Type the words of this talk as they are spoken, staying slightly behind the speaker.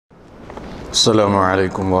السلام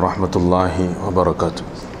عليكم ورحمة الله وبركاته.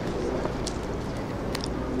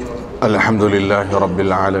 الحمد لله رب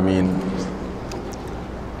العالمين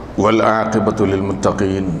والعاقبة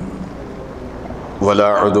للمتقين ولا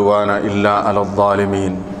عدوان إلا على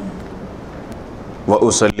الظالمين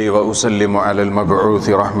وأصلي وأسلم على المبعوث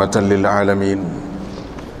رحمة للعالمين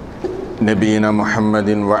نبينا محمد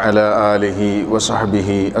وعلى آله وصحبه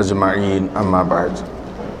أجمعين أما بعد.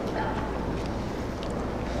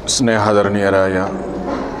 സ്നേഹധരണീയരായ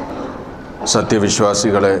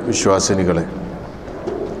സത്യവിശ്വാസികളെ, വിശ്വാസിനികളെ,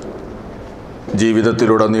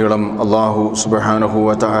 ജീവിതത്തിലുടനീളം അല്ലാഹു സുബ്ഹാനഹു വ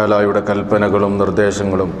തആലയുടെ കൽപ്പനകളും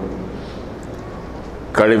നിർദ്ദേശങ്ങളും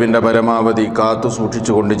കഴിവിൻ്റെ പരമാവധി കാത്തു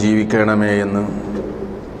സൂക്ഷിച്ചുകൊണ്ട് ജീവിക്കണമേ എന്ന്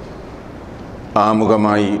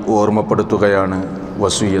ആമുഖമായി ഓർമ്മപ്പെടുത്തുകയാണ്,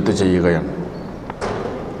 വസിയ്യത്ത് ചെയ്യുകയാണ്.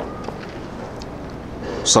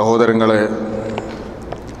 സഹോദരങ്ങളെ,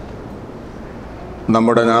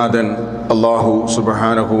 നമ്മുടെ നാഥൻ അല്ലാഹു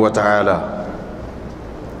സുബ്ഹാനഹു വ തആല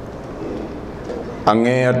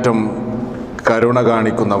അങ്ങേയറ്റം കരുണ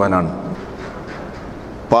കാണിക്കുന്നവനാണ്.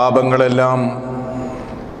 പാപങ്ങളെല്ലാം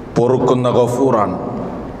പൊറുക്കുന്ന ഗഫൂറാണ്.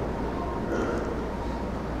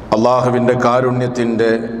 അല്ലാഹുവിൻ്റെ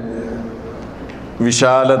കാരുണ്യത്തിൻ്റെ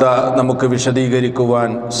വിശാലത നമുക്ക് വിശദീകരിക്കുവാൻ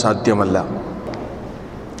സാധ്യമല്ല.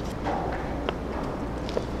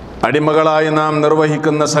 അടിമകളായി നാം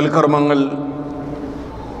നിർവഹിക്കുന്ന സൽക്കർമ്മങ്ങൾ,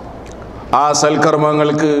 ആ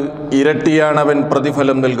സൽക്കർമ്മങ്ങൾക്ക് ഇരട്ടിയാണ് അവൻ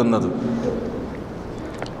പ്രതിഫലം നൽകുന്നത്.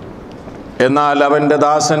 എന്നാൽ അവൻ്റെ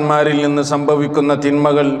ദാസന്മാരിൽ നിന്ന് സംഭവിക്കുന്ന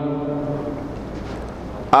തിന്മകൾ,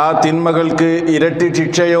 ആ തിന്മകൾക്ക് ഇരട്ടി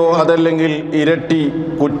ശിക്ഷയോ അതല്ലെങ്കിൽ ഇരട്ടി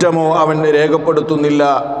കുറ്റമോ അവൻ രേഖപ്പെടുത്തുന്നില്ല.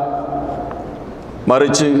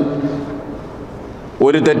 മറിച്ച്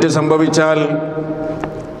ഒരു തെറ്റ് സംഭവിച്ചാൽ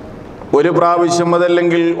ഒരു പ്രാവശ്യം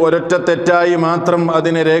അതല്ലെങ്കിൽ ഒരൊറ്റ തെറ്റായി മാത്രം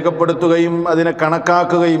അതിനെ രേഖപ്പെടുത്തുകയും അതിനെ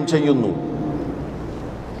കണക്കാക്കുകയും ചെയ്യുന്നു.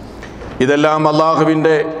 ഇതെല്ലാം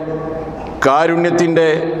അല്ലാഹുവിൻ്റെ കാരുണ്യത്തിൻ്റെ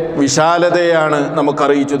വിശാലതയാണ്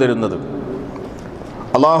നമുക്കറിയിച്ചു തരുന്നത്.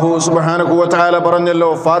 അല്ലാഹു സുബ്ഹാനഹു വ തആല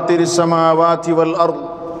പറഞ്ഞല്ലോ, ഫാത്തിരിസ് സമാവാതി വൽ അർദ്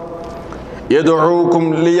യദ്ഉകും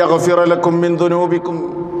ലിയഗ്ഫിറ ലക്കും മിൻ ദുനൂബിക്കും.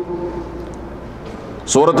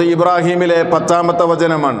 സൂറത്ത് ഇബ്രാഹിമിലെ 10-ാമത്തെ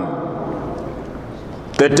വചനമാണ്.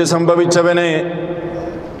 തെറ്റ് സംഭവിച്ചവനെ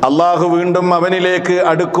അല്ലാഹു വീണ്ടും അവനിലേക്ക്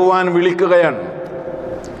അടുക്കുവാൻ വിളിക്കുകയാണ്.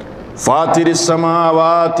 ഫാത്തിരിസ്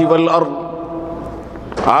സമാവാതി വൽ അർദ്,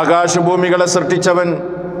 ആകാശഭൂമികളെ സൃഷ്ടിച്ചവൻ,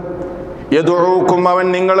 യദ്ഉകും, അവൻ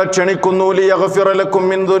നിങ്ങളെ ക്ഷണിക്കുന്നു, ലിയഗ്ഫിറ ലക്കും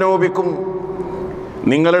മിൻ ദുനൂബിക്കും,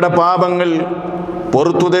 നിങ്ങളുടെ പാപങ്ങൾ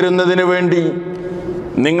പൊറുത്തു തരുന്നതിന് വേണ്ടി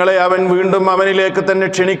നിങ്ങളെ അവൻ വീണ്ടും അവനിലേക്ക് തന്നെ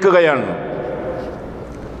ക്ഷണിക്കുകയാണ്.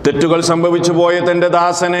 തെറ്റുകൾ സംഭവിച്ചു പോയ തൻ്റെ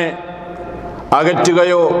ദാസനെ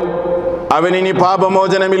അകറ്റുകയോ അവനിനി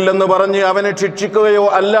പാപമോചനമില്ലെന്ന് പറഞ്ഞ് അവനെ ശിക്ഷിക്കുകയോ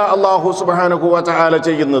അല്ല അല്ലാഹു സുബ്ഹാനഹു വ തആല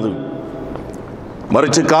ചെയ്യുന്നത്.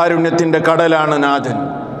 മറിച്ച് കാരുണ്യത്തിൻ്റെ കടലാണ് നാഥൻ.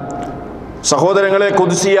 സഹോദരങ്ങളെ,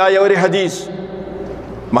 ഖുദ്സിയായ ഒരു ഹദീസ്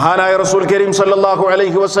മഹാനായ റസൂൽ കരീം സല്ലല്ലാഹു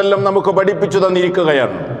അലൈഹി വസല്ലം നമുക്ക് പഠിപ്പിച്ചു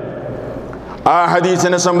തന്നിരിക്കുകയാണ്. ആ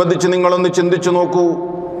ഹദീസിനെ സംബന്ധിച്ച് നിങ്ങളൊന്ന് ചിന്തിച്ചു നോക്കൂ.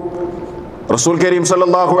 റസൂൽ കരീം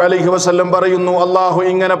സല്ലല്ലാഹു അലൈഹി വസല്ലം പറയുന്നു, അല്ലാഹു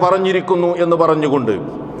ഇങ്ങനെ പറഞ്ഞിരിക്കുന്നു എന്ന് പറഞ്ഞുകൊണ്ട്,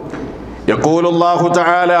 യഖൂലുല്ലാഹു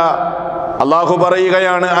തആല, അല്ലാഹു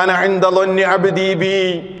പറയുകയാണ്, അന ഇൻദ ളന്നി അബ്ദി ബി,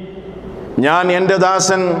 ഞാൻ എൻ്റെ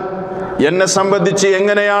ദാസൻ എന്നെ സംബന്ധിച്ച്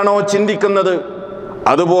എങ്ങനെയാണോ ചിന്തിക്കുന്നത്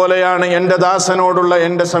അതുപോലെയാണ് എൻ്റെ ദാസനോടുള്ള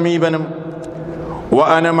എൻ്റെ സമീപനം. വ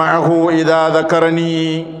അന മഅഹു ഇദാ ദക്കറനി,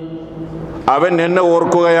 അവൻ എന്നെ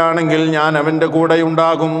ഓർക്കുകയാണെങ്കിൽ ഞാൻ അവൻ്റെ കൂടെ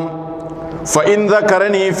ഉണ്ടാകും. ഫ ഇൻ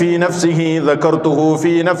ദക്കറനി ഫീ നഫ്സിഹി ദക്കർതുഹു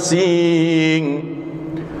ഫീ നഫ്സി,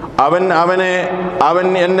 അവൻ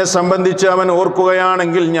എന്നെ സംബന്ധിച്ച് അവൻ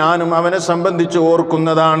ഓർക്കുകയാണെങ്കിൽ ഞാനും അവനെ സംബന്ധിച്ച്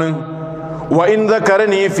ഓർക്കുന്നതാണ്.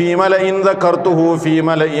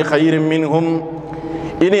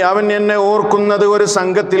 ഇനി അവൻ എന്നെ ഓർക്കുന്നത് ഒരു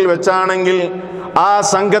സംഘത്തിൽ വെച്ചാണെങ്കിൽ ആ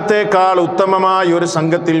സംഘത്തെക്കാൾ ഉത്തമമായ ഒരു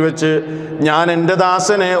സംഘത്തിൽ വെച്ച് ഞാൻ എൻ്റെ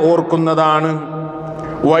ദാസനെ ഓർക്കുന്നതാണ്.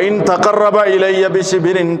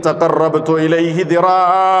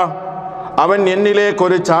 അവൻ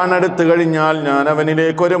എന്നിലേക്കൊരു ചാണെടുത്തു കഴിഞ്ഞാൽ ഞാൻ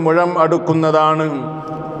അവനിലേക്കൊരു മുഴം അടുക്കുന്നതാണ്.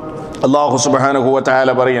 അല്ലാഹു സുബ്ഹാനഹു വ തആല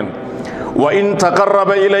പറയൻ, വഇൻ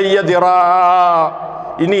തഖറബ ഇലയ്യ ദിറാ,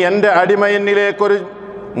 ഇനി എൻ്റെ അടിമ എന്നിലേക്കൊരു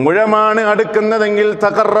മുഴമാണ് അടുക്കുന്നതെങ്കിൽ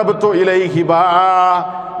തഖറബ്തു ഇലൈഹി ബാ,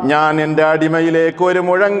 ഞാൻ എൻ്റെ അടിമയിലേക്ക് ഒരു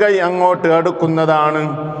മുഴങ്കൈ അങ്ങോട്ട് അടുക്കുന്നതാണ്.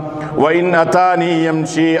 വഇൻ അതാനി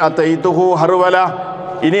യംശി അതൈതുഹു ഹർവല,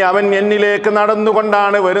 ഇനി അവൻ എന്നിലേക്ക്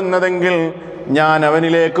നടന്നുകൊണ്ടാണ് വരുന്നതെങ്കിൽ ഞാൻ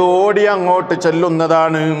അവനിലേക്ക് ഓടി അങ്ങോട്ട്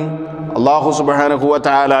ചെല്ലുന്നതാണ്. അല്ലാഹു സുബ്ഹാനഹു വ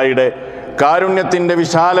തആലയുടെ കാരുണ്യത്തിൻ്റെ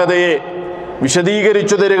വിശാലതയെ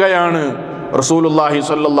വിശദീകരിച്ചു തരികയാണ് റസൂലുള്ളാഹി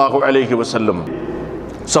സ്വല്ലല്ലാഹു അലൈഹി വസല്ലം.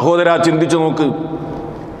 സഹോദരാ, ചിന്തിച്ചു നോക്ക്.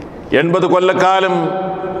 80 കൊല്ലക്കാലം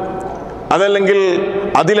അതല്ലെങ്കിൽ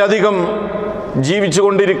അതിലധികം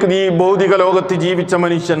ജീവിച്ചുകൊണ്ടിരിക്കുന്ന ഈ ഭൗതിക ലോകത്ത് ജീവിച്ച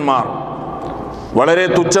മനുഷ്യന്മാർ, വളരെ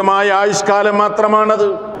തുച്ഛമായ ആയുഷ്കാലം മാത്രമാണത്.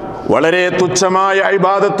 വളരെ തുച്ഛമായ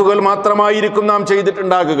ഇബാദത്തുകൾ മാത്രമായിരിക്കും നാം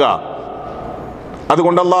ചെയ്തിട്ടുണ്ടാകുക.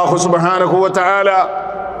 അതുകൊണ്ട് അല്ലാഹു സുബ്ഹാനഹു വ തആല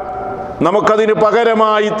നമുക്കതിന്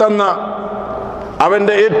പകരമായി തന്ന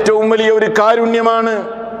അവന്റെ ഏറ്റവും വലിയ ഒരു കാരുണ്യമാണ്,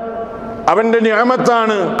 അവന്റെ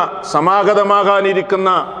നിഅമത്താണ് സമാഗതമാകാനിരിക്കുന്ന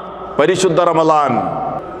പരിശുദ്ധ റമളാൻ.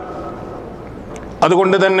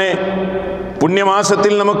 അതുകൊണ്ട് തന്നെ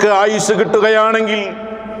പുണ്യമാസത്തിൽ നമുക്ക് ആയുസ് കിട്ടുകയാണെങ്കിൽ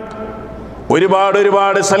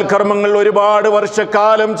ഒരുപാട് സൽക്കർമ്മങ്ങൾ, ഒരുപാട്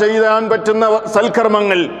വർഷക്കാലം ചെയ്യാൻ പറ്റുന്ന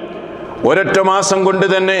സൽക്കർമ്മങ്ങൾ ഒരൊറ്റ മാസം കൊണ്ട്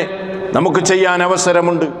തന്നെ നമുക്ക് ചെയ്യാൻ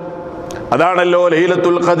അവസരമുണ്ട്. അതാണല്ലോ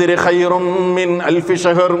ലൈലത്തുൽ ഖദ്രി ഖൈറും മിൻ അൽഫി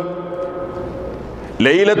ഷഹർ.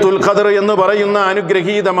 ലൈലത്തുൽ ഖദ്ർ എന്ന് പറയുന്ന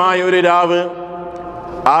അനുഗ്രഹീതമായ ഒരു രാവ്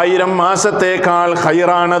 1000 മാസത്തേക്കാൾ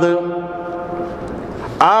ഖൈറാണത്.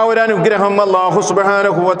 ആ ഒരു അനുഗ്രഹം അല്ലാഹു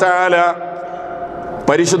സുബ്ഹാനഹു വ തആല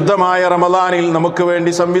പരിശുദ്ധമായ റമളാനിൽ നമുക്ക്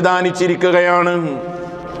വേണ്ടി സംവിധാനിച്ചിരിക്കുകയാണ്.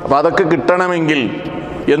 അപ്പം അതൊക്കെ കിട്ടണമെങ്കിൽ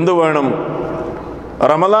എന്തു വേണം?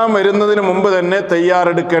 റമളാൻ വരുന്നതിന് മുമ്പ് തന്നെ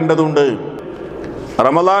തയ്യാറെടുക്കേണ്ടതുണ്ട്.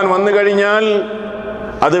 റമളാൻ വന്നു കഴിഞ്ഞാൽ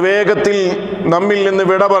അത് വേഗത്തിൽ നമ്മിൽ നിന്ന്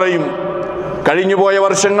വിട പറയും. കഴിഞ്ഞുപോയ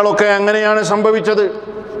വർഷങ്ങളൊക്കെ അങ്ങനെയാണ് സംഭവിച്ചത്.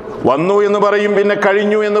 വന്നു എന്ന് പറയും, പിന്നെ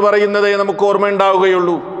കഴിഞ്ഞു എന്ന് പറയുന്നതേ നമുക്ക്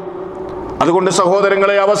ഓർമ്മയുണ്ടാവുകയുള്ളൂ. അതുകൊണ്ട്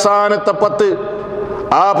സഹോദരങ്ങളെ, അവസാനത്തെ 10,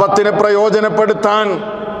 ആ 10നെ പ്രയോജനപ്പെടുത്താൻ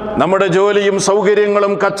നമ്മുടെ ജോലിയും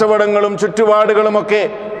സൗകര്യങ്ങളും കച്ചവടങ്ങളും ചുറ്റുപാടുകളുമൊക്കെ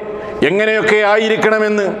എങ്ങനെയൊക്കെ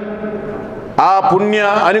ആയിരിക്കണമെന്ന്, ആ പുണ്യ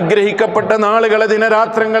അനുഗ്രഹിക്കപ്പെട്ട നാളുകളെ,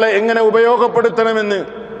 ദിനരാത്രങ്ങളെ എങ്ങനെ ഉപയോഗപ്പെടുത്തണമെന്ന്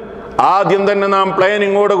ആദ്യം തന്നെ നാം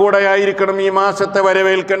പ്ലാനിങ്ങോടുകൂടെ ആയിരിക്കണം ഈ മാസത്തെ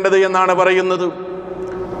വരവേൽക്കേണ്ടത് എന്നാണ് പറയുന്നത്.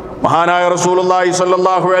 മഹാനായ റസൂലുള്ളാഹി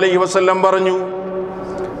സ്വല്ലല്ലാഹു അലൈഹി വസല്ലം പറഞ്ഞു,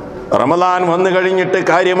 റമളാൻ വന്നു കഴിഞ്ഞിട്ട്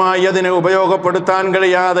കാര്യമായി അതിനെ ഉപയോഗപ്പെടുത്താൻ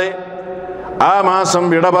കഴിയാതെ ആ മാസം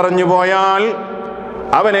വിട പറഞ്ഞു പോയാൽ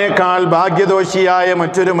അവനേക്കാൾ ഭാഗ്യദോഷിയായ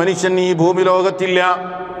മറ്റൊരു മനുഷ്യൻ ഈ ഭൂമി ലോകത്തില്ല.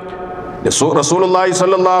 റസൂലുള്ളാഹി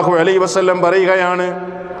സ്വല്ലല്ലാഹു അലൈഹി വസല്ലം പറയുകയാണ്,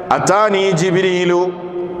 അതാനി ജിബ്രീലു,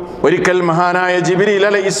 ഒരിക്കൽ മഹാനായ ജിബ്രീൽ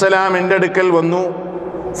അലൈഹിസ്സലാം എൻ്റെ അടുക്കൽ വന്നു.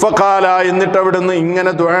 ഫഖാല, എന്നിട്ട് അവിടുന്ന്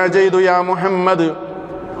ഇങ്ങനെ ദുആ ചെയ്തു, യാ മുഹമ്മദ്,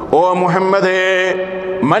 ഓ മുഹമ്മദേ,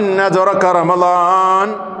 മൻ അദ്റക റമളാൻ,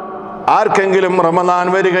 ആർക്കെങ്കിലും റമളാൻ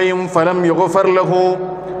വരികയും ഫലം യുഗ്ഫർ ലഹു,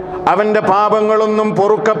 അവന്റെ പാപങ്ങളൊന്നും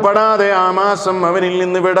പൊറുക്കപ്പെടാതെ ആ മാസം അവനിൽ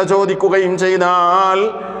നിന്ന് വിട ചോദിക്കുകയും ചെയ്താൽ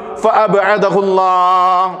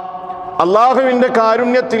ഫഅബ്അദഹുല്ലാഹ്, അല്ലാഹുവിന്റെ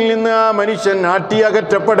കാരുണ്യത്തിൽ നിന്ന് ആ മനുഷ്യൻ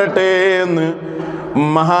അകറ്റപ്പെടട്ടെ എന്ന്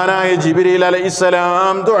മഹാനായ ജിബ്രീൽ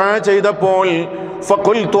അലൈഹിസ്സലാം ദുആ ചെയ്തപ്പോൾ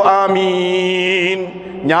ഫഖുൽതു ആമീൻ,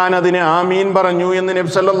 ഞാൻ അതിനെ ആമീൻ പറഞ്ഞു എന്ന്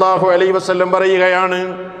നബി സല്ലല്ലാഹു അലൈഹി വസല്ലം പറയുകയാണ്.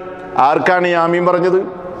 ആർക്കാണ് ഈ ആമീൻ പറഞ്ഞത്?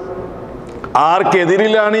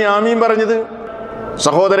 ആർക്കെതിരിലാണ് ഈ ആമീൻ പറഞ്ഞത്?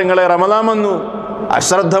 സഹോദരങ്ങളെ, റമളാൻ വന്നു,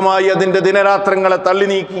 അശ്രദ്ധമായി അതിൻ്റെ ദിനരാത്രങ്ങളെ തള്ളി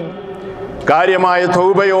നീക്കി, കാര്യമായ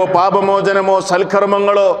തൗബയോ പാപമോചനമോ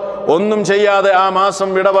സൽക്കർമ്മങ്ങളോ ഒന്നും ചെയ്യാതെ ആ മാസം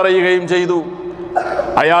വിട പറയുകയും ചെയ്തു.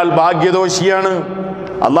 അയാൾ ഭാഗ്യദോഷിയാണ്.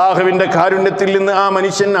 അള്ളാഹുവിൻ്റെ കാരുണ്യത്തിൽ നിന്ന് ആ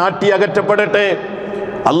മനുഷ്യൻ അകറ്റപ്പെടട്ടെ,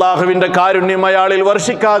 അള്ളാഹുവിൻ്റെ കാരുണ്യം അയാളിൽ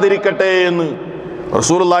വർഷിക്കാതിരിക്കട്ടെ എന്ന്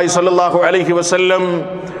റസൂലുള്ളാഹി സ്വല്ലല്ലാഹു അലൈഹി വസല്ലം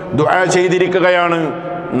ദുആ ചെയ്തിരിക്കുകയാണ്.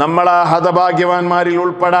 നമ്മൾ ആ ഹതഭാഗ്യവാന്മാരിൽ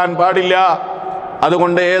ഉൾപ്പെടാൻ പാടില്ല.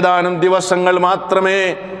 അതുകൊണ്ട് ഏതാനും ദിവസങ്ങൾ മാത്രമേ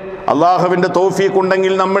അള്ളാഹുവിൻ്റെ തൗഫീഖ്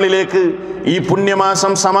ഉണ്ടെങ്കിൽ നമ്മളിലേക്ക് ഈ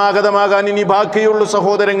പുണ്യമാസം സമാഗതമാകാൻ ഇനി ബാക്കിയുള്ളൂ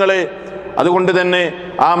സഹോദരങ്ങളെ. അതുകൊണ്ട് തന്നെ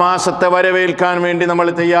ആ മാസത്തെ വരവേൽക്കാൻ വേണ്ടി നമ്മൾ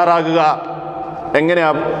തയ്യാറാകുക. എങ്ങനെയാ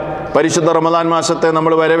പരിശുദ്ധ റമളാൻ മാസത്തെ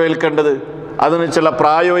നമ്മൾ വരവേൽക്കേണ്ടത്? അതിന് ചില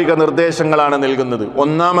പ്രായോഗിക നിർദ്ദേശങ്ങളാണ് നൽകുന്നത്.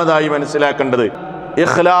 ഒന്നാമതായി മനസ്സിലാക്കേണ്ടത്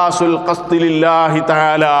ഇഖ്ലാസുൽ ഖസ്ദി ലില്ലാഹി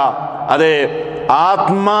തആല, അതെ,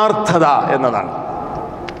 ആത്മാർത്ഥത എന്നതാണ്,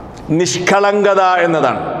 നിഷ്കളങ്കത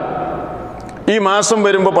എന്നതാണ്. ഈ മാസം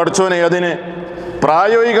വരുമ്പോൾ പഠിച്ചോനെ അതിന്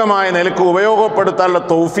പ്രായോഗികമായ നിലക്ക് ഉപയോഗപ്പെടുത്താനുള്ള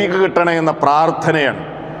തൗഫീഖ് കിട്ടണേ എന്ന പ്രാർത്ഥനയാണ്.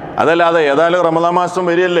 അതല്ലാതെ ഏതായാലും റമളാൻ മാസം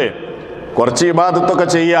വരികയല്ലേ, കുറച്ച് ഇബാദത്തൊക്കെ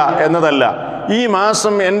ചെയ്യുക എന്നതല്ല. ഈ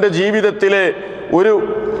മാസം എൻ്റെ ജീവിതത്തിലെ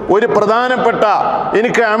ഒരു പ്രധാനപ്പെട്ട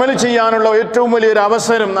എനിക്ക് അമൽ ചെയ്യാനുള്ള ഏറ്റവും വലിയൊരു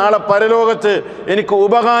അവസരം നാളെ പരലോകത്ത് എനിക്ക്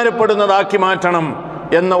ഉപകാരപ്പെടുന്നതാക്കി മാറ്റണം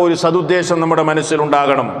എന്ന ഒരു സതുദ്ദേശം നമ്മുടെ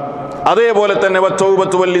മനസ്സിലുണ്ടാകണം. അതേപോലെ തന്നെ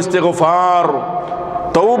വത്തൗബത്തു വൽ ഇസ്തിഗ്ഫാർ,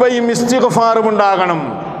 തൗബയും ഇസ്തിഗ്ഫാറും ഉണ്ടാകണം.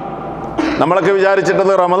 നമ്മളൊക്കെ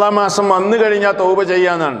വിചാരിച്ചിട്ടത് റമളാൻ മാസം വന്നു കഴിഞ്ഞാൽ തൗബ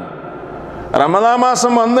ചെയ്യാന്നാണ്, റമളാൻ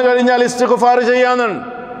മാസം വന്നു കഴിഞ്ഞാൽ ഇസ്തിഗ്ഫാർ ചെയ്യാന്നാണ്.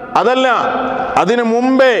 അതല്ല, അതിനു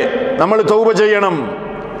മുമ്പേ നമ്മൾ തൗബ ചെയ്യണം,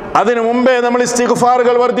 അതിനു മുമ്പേ നമ്മൾ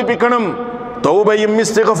ഇസ്തിഗ്ഫാറുകൾ വർദ്ധിപ്പിക്കണം. തൗബയും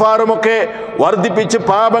ഇസ്തിഗ്ഫാറും ഒക്കെ വർദ്ധിപ്പിച്ച്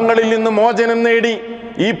പാപങ്ങളിൽ നിന്ന് മോചനം നേടി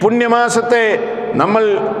ഈ പുണ്യമാസത്തെ നമ്മൾ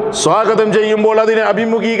സ്വാഗതം ചെയ്യുമ്പോൾ, അതിനെ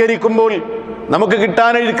അഭിമുഖീകരിക്കുമ്പോൾ നമുക്ക്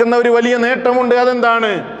കിട്ടാനിരിക്കുന്ന ഒരു വലിയ നേട്ടമുണ്ട്.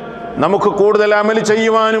 അതെന്താണ്? നമുക്ക് കൂടുതൽ അമൽ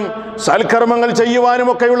ചെയ്യുവാനും സൽക്കർമ്മങ്ങൾ ചെയ്യുവാനും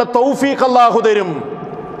ഒക്കെയുള്ള തൗഫീഖ് അല്ലാഹു തരും.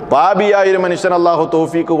 പാപിയായ മനുഷ്യൻ അല്ലാഹു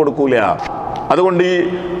തൗഫീഖ് കൊടുക്കൂല. അതുകൊണ്ട് ഈ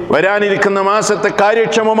വരാനിരിക്കുന്ന മാസത്തെ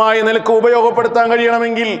കാര്യക്ഷമമായ നിലക്ക് ഉപയോഗപ്പെടുത്താൻ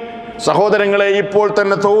കഴിയണമെങ്കിൽ സഹോദരങ്ങളെ ഇപ്പോൾ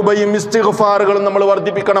തന്നെ തൗബയും ഇസ്തിഗ്ഫാറുകളും നമ്മൾ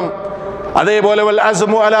വർദ്ധിപ്പിക്കണം. അതേപോലെ വൽ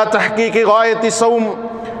അസ്മു അലാ തഹ്ഖീഖി ഗായത്തി സൗം,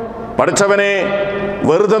 പഠിച്ചവനെ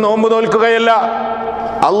വെറുതെ നോമ്പ് നോൽക്കുകയല്ല,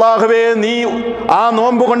 അല്ലാഹുവേ നീ ആ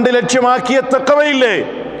നോമ്പ് കൊണ്ട് ലക്ഷ്യമാക്കിയ തഖ്വയില്ലേ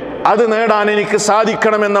അത് നേടാൻ എനിക്ക്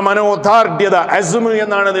സാധിക്കണമെന്ന മനോദാർഢ്യത, അസ്മ്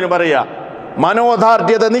എന്നാണ് ഇതിന് പറയുക.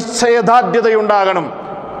 മനോദാർഢ്യത, നിശ്ചയദാർഢ്യതയുണ്ടാകണം.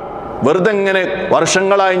 വെറുതെ ഇങ്ങനെ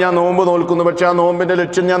വർഷങ്ങളായി ഞാൻ നോമ്പ് നോൽക്കുന്നു, പക്ഷെ ആ നോമ്പിന്റെ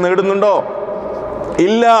ലക്ഷ്യം ഞാൻ നേടുന്നുണ്ടോ?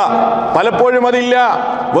 ഇല്ല, പലപ്പോഴും അതില്ല.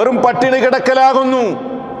 വെറും പട്ടിണി കിടക്കലാകുന്നു.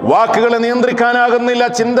 വാക്കുകളെ നിയന്ത്രിക്കാനാകുന്നില്ല,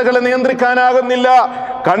 ചിന്തകളെ നിയന്ത്രിക്കാനാകുന്നില്ല,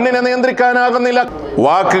 കണ്ണിനെ നിയന്ത്രിക്കാനാകുന്നില്ല.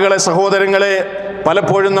 വാക്കുകളെ, സഹോദരങ്ങളെ,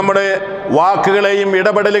 പലപ്പോഴും നമ്മുടെ വാക്കുകളെയും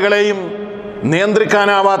ഇടപെടലുകളെയും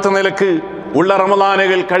നിയന്ത്രിക്കാനാവാത്ത നിലക്ക് ഉള്ള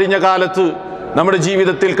റമളാനുകൾ കഴിഞ്ഞ കാലത്ത് നമ്മുടെ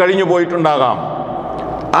ജീവിതത്തിൽ കഴിഞ്ഞു പോയിട്ടുണ്ടാകാം.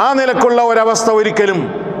 ആ നിലക്കുള്ള ഒരവസ്ഥ ഒരിക്കലും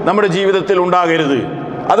നമ്മുടെ ജീവിതത്തിൽ ഉണ്ടാകരുത്.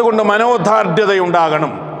 അതുകൊണ്ട്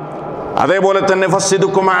മനോദാർഢ്യതയുണ്ടാകണം. അതേപോലെ തന്നെ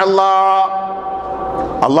ഫസ്സിദുക്കും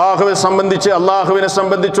അള്ളാഹുവിനെ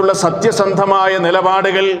സംബന്ധിച്ചുള്ള സത്യസന്ധമായ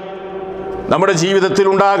നിലപാടുകൾ നമ്മുടെ ജീവിതത്തിൽ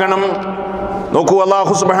ഉണ്ടാകണം. നോക്കൂ,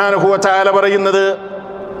 അല്ലാഹു സുബ്ഹാനഹു വ തആല പറയുന്നത്,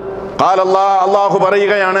 അല്ലാഹു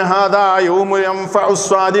പറയുകയാണ്, ഹാദാ യൗമു യൻഫഉ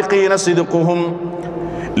സ്വാദിഖീന സിദ്ഖുഹും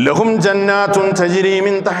ലഹും ജന്നാത്തുൻ തജ്രി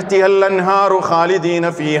മിൻ തഹ്തിഹൽ അൻഹാറു ഖാലിദീന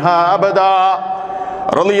ഫീഹാ അബദാ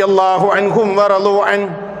റളിയല്ലാഹു അൻഹും വറളൂ അൻ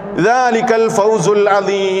ദാലികൽ ഫൗസുൽ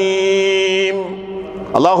അദീം.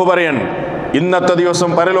 അല്ലാഹു പറയൻ, ഇന്നത്തെ ദിവസം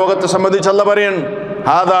പരലോകത്തെ സംബന്ധിച്ച് അല്ലാഹു പറയൻ,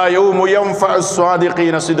 ഹാദാ യൗമു യൻഫഉ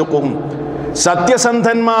സ്വാദിഖീന സിദ്ഖുഹും,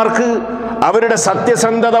 സത്യസന്ധന്മാർക്ക് അവരുടെ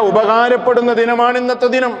സത്യസന്ധത ഉപകാരപ്പെടുന്ന ദിനമാണ് ഇന്നത്തെ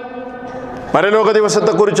ദിനം. പരലോക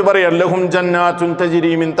ദിവസത്തെക്കുറിച്ച് പറയാം, ലഹും ജന്നാത്തുൻ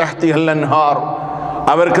തജ്രി മിൻ തഹ്തിഹൽ അൻഹാർ,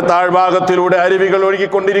 അവർക്ക് താഴ്ഭാഗത്തിലൂടെ അരുവികൾ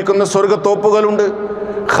ഒഴുകിക്കൊണ്ടിരിക്കുന്ന സ്വർഗ്ഗത്തോപ്പുകളുണ്ട്.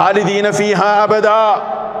 ഖാലിദീന ഫീഹാ അബദാ,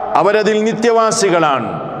 അവരതിൽ നിത്യവാസികളാണ്.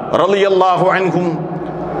 റളിയല്ലാഹു അൻഹും,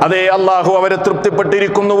 അതേ അല്ലാഹു അവരെ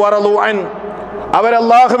തൃപ്തിപ്പെട്ടിരിക്കുന്നു. വറളൂ അൻ,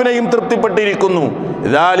 അവരല്ലാഹുവിനെയും തൃപ്തിപ്പെട്ടിരിക്കുന്നു.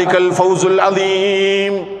 ദാലികൽ ഫൗസുൽ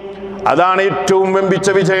അദീം, അതാണ് ഏറ്റവും വമ്പിച്ച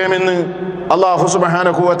വിജയമെന്ന് അല്ലാഹു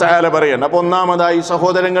സുബ്ഹാനഹു വ തആല പറയാണ്. അപ്പോൾ ഒന്നാമതായി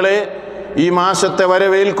സഹോദരങ്ങളെ, ഈ മാസത്തെ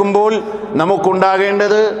വരവേൽക്കുമ്പോൾ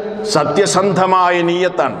നമുക്കുണ്ടാകേണ്ടത് സത്യസന്ധമായ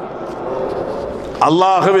നിയ്യത്താണ്.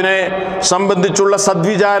 അള്ളാഹുവിനെ സംബന്ധിച്ചുള്ള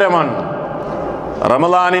സദ്വിചാരമാണ്.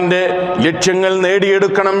 റമളാനിന്റെ ലക്ഷ്യങ്ങൾ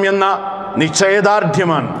നേടിയെടുക്കണം എന്ന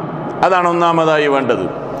നിശ്ചയദാർഢ്യമാണ്. അതാണ് ഒന്നാമതായി വേണ്ടത്.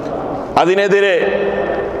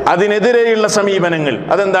 അതിനെതിരെയുള്ള സമീപനങ്ങൾ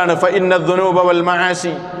അതെന്താണ്? ഫഇന്ന ദുനൂബ വൽ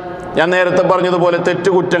മആസി, ഞാൻ നേരത്തെ പറഞ്ഞതുപോലെ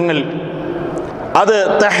തെറ്റുകുറ്റങ്ങൾ, അത്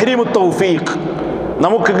തഹ്രീമു തൗഫീഖ്,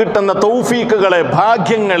 നമുക്ക് കിട്ടുന്ന തൗഫീഖുകളെ,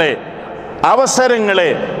 ഭാഗ്യങ്ങളെ, അവസരങ്ങളെ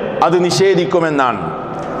അത് നിഷേധിക്കുമെന്നാണ്.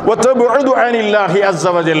 വതബഉദു അനില്ലാഹി അസ്സ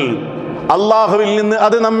വജൽ, അല്ലാഹുവിൽ നിന്ന്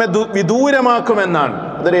അത് നമ്മെ വിദൂരമാക്കുമെന്നാണ്.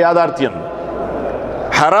 അതൊരു യാഥാർത്ഥ്യം.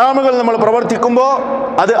 ഹറാമുകൾ നമ്മൾ പ്രവർത്തിക്കുമ്പോൾ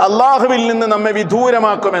അത് അല്ലാഹുവിൽ നിന്ന് നമ്മെ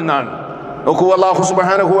വിദൂരമാക്കുമെന്നാണ്. നോക്കൂ, അല്ലാഹു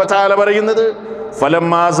സുബ്ഹാനഹു വ തആല പറയുന്നത്,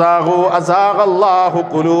 ഫലമ്മാ സാഗു അസാഗല്ലാഹു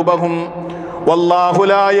ഖുലൂബഹും വല്ലാഹു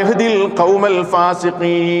ലാ യഹ്ദിൽ ഖൗമൽ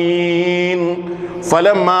ഫാസിഖീൻ.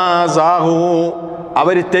 ഫലമ്മാ സാഗു,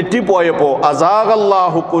 അവർ തെറ്റിപ്പോയപ്പോൾ,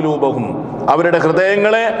 അസാഗല്ലാഹു ഖുലൂബഹും, അവരുടെ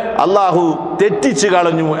ഹൃദയങ്ങളെ അല്ലാഹു തെറ്റിച്ചു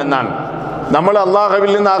കളഞ്ഞു എന്നാണ്. നമ്മൾ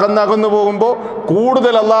അല്ലാഹുവിൽ നിന്ന് അകന്നകന്നു പോകുമ്പോൾ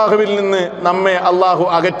കൂടുതൽ അല്ലാഹുവിൽ നിന്ന് നമ്മെ അല്ലാഹു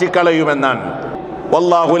അകറ്റിക്കളയുമെന്നാണ്.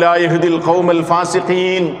 വല്ലാഹു ലാ യഹ്ദിൽ ഖൗമൽ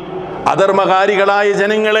ഫാസിഖീൻ, അധർമ്മകാരികളായ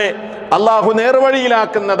ജനങ്ങളെ അല്ലാഹു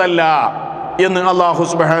നേർവഴിയിലാക്കുന്നതല്ല എന്ന് അല്ലാഹു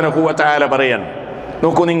സുബ്ഹാനഹു വ തആല പറയാൻ.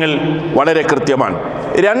 നോക്കൂ, നിങ്ങൾ വളരെ കൃത്യമാണ്.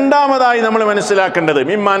 രണ്ടാമതായി നമ്മൾ മനസ്സിലാക്കേണ്ടത്,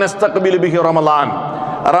 മിമ്മാ നസ്തഖ്ബിലു ബിഹി റമളാൻ,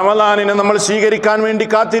 റമളാനിനെ നമ്മൾ സ്വീകരിക്കാൻ വേണ്ടി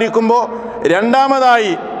കാത്തിരിക്കുമ്പോൾ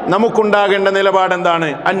രണ്ടാമതായി നമുക്കുണ്ടാകേണ്ട നിലപാട് എന്താണ്?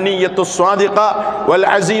 അന്നിയ്യത്തു സ്വാദിഖ വൽ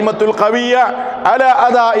അസീമത്തുൽ ഖവിയ്യ അലാ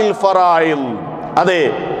അദാഇൽ ഫറായിൽ, അതെ,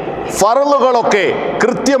 ഫർളുകളൊക്കെ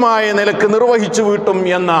കൃത്യമായ നിലക്ക് നിർവഹിച്ചു വീട്ടും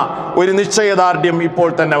എന്ന ഒരു നിശ്ചയദാർഢ്യം ഇപ്പോൾ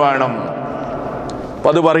തന്നെ വേണം. അപ്പം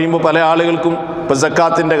അത് പറയുമ്പോൾ പല ആളുകൾക്കും ഇപ്പം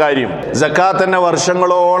സക്കാത്തിൻ്റെ കാര്യം, സക്കാത്ത് തന്നെ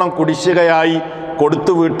വർഷങ്ങളോളം കുടിശ്ശികയായി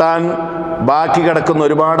കൊടുത്തു വീട്ടാൻ ബാക്കി കിടക്കുന്ന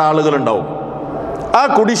ഒരുപാട് ആളുകളുണ്ടാവും. ആ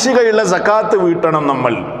കുടിശ്ശികയുള്ള സക്കാത്ത് വീട്ടണം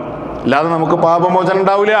നമ്മൾ, അല്ലാതെ നമുക്ക് പാപമോചനം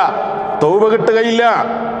ഉണ്ടാവില്ല, തൗബ കിട്ടുകയില്ല,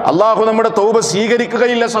 അള്ളാഹു നമ്മുടെ തൗബ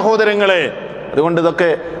സ്വീകരിക്കുകയില്ല സഹോദരങ്ങളെ. അതുകൊണ്ട് ഇതൊക്കെ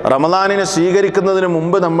റമളാനിനെ സ്വീകരിക്കുന്നതിന്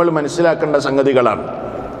മുമ്പ് നമ്മൾ മനസ്സിലാക്കേണ്ട സംഗതികളാണ്.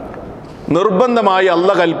 നിർബന്ധമായി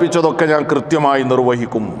അല്ലാഹു കൽപ്പിച്ചതൊക്കെ ഞാൻ കൃത്യമായി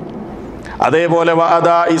നിർവഹിക്കും. അതേപോലെ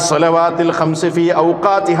വഅദാഇ സ്വലവാത്തിൽ ഖംസ് ഫീ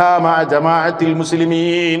ഔഖാതിഹാ മഅ ജമാഅത്തിൽ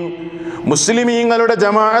മുസ്ലിമീൻ മുസ്ലിമീങ്ങളുടെ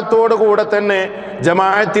ജമാഅത്തോടു കൂടെ തന്നെ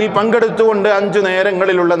ജമാഅത്തിൽ പങ്കെടുത്തുകൊണ്ട് 5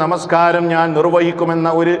 നേരങ്ങളിലുള്ള നമസ്കാരം ഞാൻ നിർവഹിക്കുമെന്ന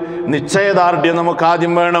ഒരു നിശ്ചയദാർഢ്യം നമുക്ക്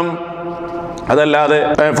ആദ്യം വേണം. അതല്ലാതെ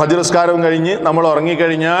ഫജ്ർ നിസ്കാരം കഴിഞ്ഞ് നമ്മൾ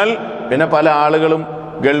ഉറങ്ങിക്കഴിഞ്ഞാൽ പിന്നെ പല ആളുകളും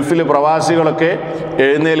ഗൾഫിൽ പ്രവാസികളൊക്കെ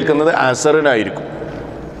എഴുന്നേൽക്കുന്നത് അസറിനായിരിക്കും.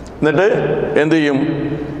 എന്നിട്ട് എന്തു ചെയ്യും?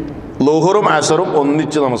 ളുഹറും അസറും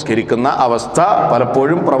ഒന്നിച്ച് നമസ്കരിക്കുന്ന അവസ്ഥ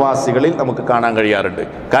പലപ്പോഴും പ്രവാസികളിൽ നമുക്ക് കാണാൻ കഴിയാറുണ്ട്.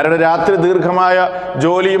 കാരണം രാത്രി ദീർഘമായ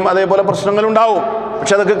ജോലിയും അതേപോലെ പ്രശ്നങ്ങളുണ്ടാവും.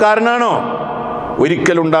 പക്ഷെ അതൊക്കെ കാരണമാണോ?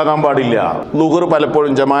 ഒരിക്കലും ഉണ്ടാകാൻ പാടില്ല. ളുഹർ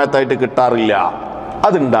പലപ്പോഴും ജമാഅത്തായിട്ട് കിട്ടാറില്ല.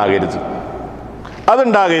 അതുണ്ടാകരുത്.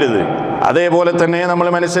 അതേപോലെ തന്നെ നമ്മൾ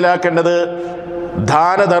മനസ്സിലാക്കേണ്ടത്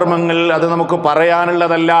ദാനധർമ്മങ്ങൾ അത് നമുക്ക്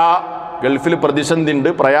പറയാനുള്ളതല്ല. ഗൾഫിൽ പ്രതിസന്ധി ഉണ്ട്,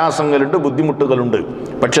 പ്രയാസങ്ങളുണ്ട്, ബുദ്ധിമുട്ടുകളുണ്ട്.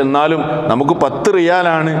 പക്ഷെ എന്നാലും നമുക്ക് 10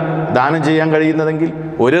 റിയാലാണ് ദാനം ചെയ്യാൻ കഴിയുന്നതെങ്കിൽ,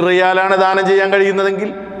 1 റിയാലാണ് ദാനം ചെയ്യാൻ കഴിയുന്നതെങ്കിൽ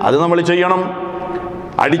അത് നമ്മൾ ചെയ്യണം.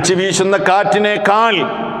 അടിച്ചു വീശുന്ന കാറ്റിനേക്കാൾ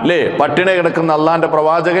പട്ടിണി കിടക്കുന്ന അള്ളാന്റെ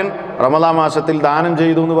പ്രവാചകൻ റമദാൻ മാസത്തിൽ ദാനം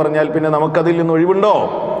ചെയ്തു എന്ന് പറഞ്ഞാൽ പിന്നെ നമുക്കതിൽ നിന്ന് ഒഴിവുണ്ടോ?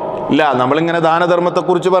 ഇല്ല. നമ്മളിങ്ങനെ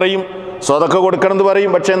ദാനധർമ്മത്തെക്കുറിച്ച് പറയും, സ്വതക്ക കൊടുക്കണം എന്ന്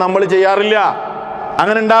പറയും, പക്ഷെ നമ്മൾ ചെയ്യാറില്ല.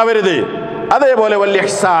 അങ്ങനെ ഉണ്ടാവരുത്. അതേപോലെ വൽ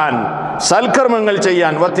ഇഹ്സാൻ, സൽക്കർമ്മങ്ങൾ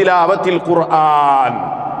ചെയ്യാൻ. വത്തിലാവത്തിൽ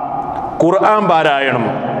ഖുർആൻ പാരായണം.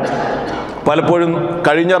 പലപ്പോഴും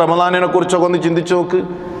കഴിഞ്ഞ റമദാനിനെ കുറിച്ചൊക്കെ ഒന്ന് ചിന്തിച്ചു നോക്ക്.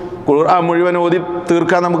 ഖുർആൻ മുഴുവൻ ഓതി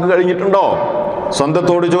തീർക്കാൻ നമുക്ക് കഴിഞ്ഞിട്ടുണ്ടോ?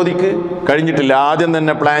 സ്വന്തത്തോട് ചോദിക്ക്. കഴിഞ്ഞിട്ടില്ല. ആദ്യം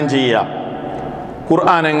തന്നെ പ്ലാൻ ചെയ്യുക,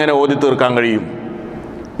 ഖുർആൻ എങ്ങനെ ഓതി തീർക്കാൻ കഴിയും.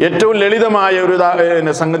 ഏറ്റവും ലളിതമായ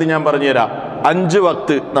ഒരു സംഗതി ഞാൻ പറഞ്ഞുതരാം. 5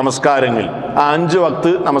 വക്ത് നമസ്കാരങ്ങൾ. ആ 5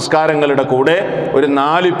 വക്ത് നമസ്കാരങ്ങളുടെ കൂടെ ഒരു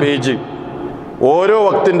 4 പേജ്, ഓരോ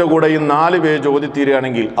വക്തിൻ്റെ കൂടെയും 4 പേജ് ഓതി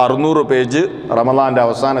തീരുകയാണെങ്കിൽ 600 പേജ് റമദാന്റെ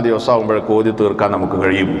അവസാന ദിവസമാകുമ്പോഴേക്ക് ഓതി തീർക്കാൻ നമുക്ക്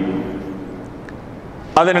കഴിയും.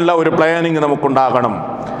 അതിനുള്ള ഒരു പ്ലാനിങ് നമുക്കുണ്ടാകണം.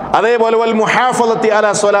 അതേപോലെ വൽ മുഹാഫളത്തി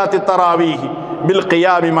അലാ സ്വലാത്തി തറാവീഹ് ബിൽ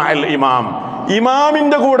ഖിയാമി മഅൽ ഇമാം,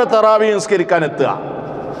 ഇമാമിന്റെ കൂടെ തറാവീഹ് നിസ്കരിക്കാൻ എത്തുക.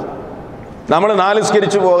 നമ്മൾ 4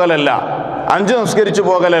 നിസ്കരിച്ചു പോകലല്ല, 5 നിസ്കരിച്ചു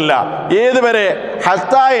പോകലല്ല. ഏതുവരെ?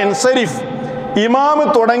 ഹത്താ യൻസരിഫ്, ഇമാം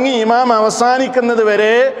തുടങ്ങി ഇമാം അവസാനിക്കുന്നത്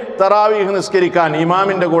വരെ തറാവീഹ് നിസ്കരിക്കാൻ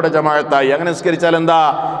ഇമാമിന്റെ കൂടെ ജമാഅത്തായി. അങ്ങനെ നിസ്കരിച്ചാൽ എന്താ?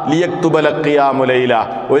 ലിയക്തുബല ഖിയാമു ലൈല,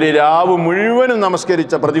 ഒരു രാവ് മുഴുവനും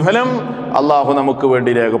നമസ്കരിച്ച പ്രതിഫലം അള്ളാഹു നമുക്ക്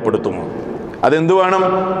വേണ്ടി രേഖപ്പെടുത്തും. അതെന്തു വേണം?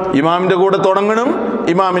 ഇമാമിന്റെ കൂടെ തുടങ്ങണം,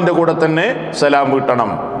 ഇമാമിന്റെ കൂടെ തന്നെ സലാം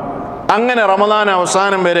വീട്ടണം. അങ്ങനെ റമദാൻ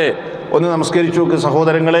അവസാനം വരെ ഒന്ന് നമസ്കരിച്ചു നോക്ക്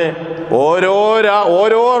സഹോദരങ്ങളെ. ഓരോ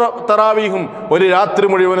തറാവീഹും ഒരു രാത്രി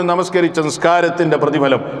മുഴുവനും നമസ്കരിച്ച നിസ്കാരത്തിന്റെ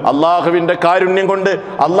പ്രതിഫലം അള്ളാഹുവിന്റെ കാരുണ്യം കൊണ്ട്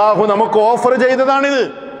അള്ളാഹു നമുക്ക് ഓഫർ ചെയ്തതാണിത്.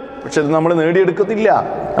 പക്ഷെ ഇത് നമ്മൾ നേടിയെടുക്കത്തില്ല,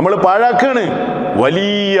 നമ്മൾ പാഴാക്കാണ്.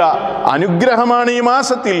 വലിയ അനുഗ്രഹമാണ് ഈ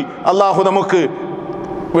മാസത്തിൽ അള്ളാഹു നമുക്ക്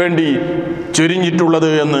വേണ്ടി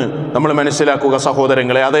ചൊരിഞ്ഞിട്ടുള്ളത് എന്ന് നമ്മൾ മനസ്സിലാക്കുക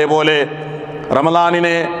സഹോദരങ്ങളെ. അതേപോലെ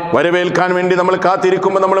റമദാനിനെ വരവേൽക്കാൻ വേണ്ടി നമ്മൾ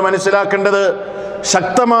കാത്തിരിക്കുമ്പോൾ നമ്മൾ മനസ്സിലാക്കേണ്ടത്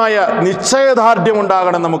ശക്തമായ നിശ്ചയദാർഢ്യം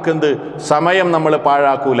ഉണ്ടാകണം. നമുക്കെന്ത്? സമയം നമ്മൾ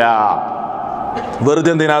പാഴാക്കൂല.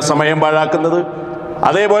 വെറുതെ എന്തിനാ സമയം പാഴാക്കുന്നത്?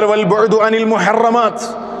 അതേപോലെ വൽ ബുഅദു അനിൽ മുഹറമാത്ത്,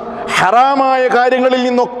 ഹറാമായ കാര്യങ്ങളിൽ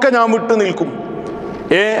നിന്നൊക്കെ ഞാൻ വിട്ടു നിൽക്കും.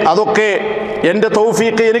 അതൊക്കെ എൻ്റെ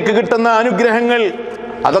തൗഫീഖ്, എനിക്ക് കിട്ടുന്ന അനുഗ്രഹങ്ങൾ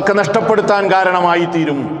അതൊക്കെ നഷ്ടപ്പെടുത്താൻ കാരണമായി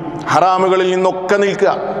തീരും. ഹറാമുകളിൽ നിന്നൊക്കെ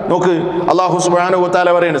നിൽക്കുക. നോക്ക്, അല്ലാഹു സുബ്ഹാനഹു വ തആല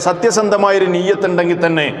പറയുന്നത് സത്യസന്ധമായൊരു നിയ്യത്ത് ഉണ്ടെങ്കിൽ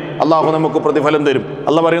തന്നെ അല്ലാഹു നമുക്ക് പ്രതിഫലം തരും.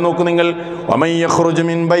 അല്ലാഹു പറയും, നോക്ക് നിങ്ങൾ, വമൻ യഖ്റുജു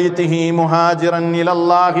മിൻ ബൈതിഹി മുഹാജിറൻ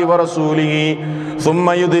ഇലല്ലാഹി വറസൂലിഹി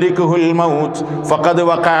സുമ്മ യുദ്രികുഹുൽ മൗത്ത് ഫഖദ്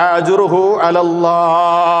വഖഅ അജ്റുഹു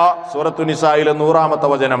അലല്ലാഹ്. സൂറത്തു നിസായിലെ 100-ാമത്തെ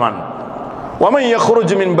വചനമാണ്. വമൻ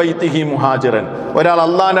യഖ്റുജു മിൻ ബൈതിഹി മുഹാജിറൻ, ഒരാൾ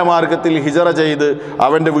അള്ളാന്റെ മാർഗത്തിൽ ഹിജറ ചെയ്ത്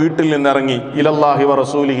അവന്റെ വീട്ടിൽ നിന്നിറങ്ങി ഇലല്ലാഹി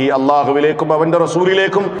വറസൂലിഹി, അള്ളാഹുവിലേക്കും അവന്റെ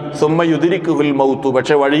റസൂലിലേക്കും, സുമ്മ യുദ്രികുഹുൽ മൗത്ത്,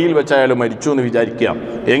 പക്ഷെ വഴിയിൽ വെച്ച് അയാൾ മരിച്ചു എന്ന് വിചാരിക്കുക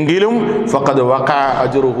എങ്കിലും ഫഖദ് വഖഅ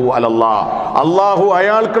അജ്റുഹു അലല്ലാഹ്, അള്ളാഹു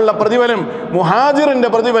അയാൾക്കുള്ള പ്രതിഫലം,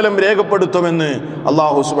 മുഹാജിറിന്റെ പ്രതിഫലം രേഖപ്പെടുത്തുമെന്ന്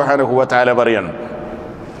അള്ളാഹു സുബ്ഹാനഹു വ തആല പറയാണ്.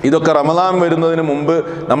 ഇതൊക്കെ റമദാൻ വരുന്നതിന് മുമ്പ്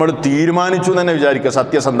നമ്മൾ തീരുമാനിച്ചു തന്നെ വിചാരിക്കുക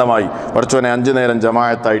സത്യസന്ധമായി. പഠിച്ചോനെ 5 നേരം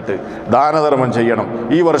ജമാഅത്തായിട്ട് ദാനധർമ്മം ചെയ്യണം.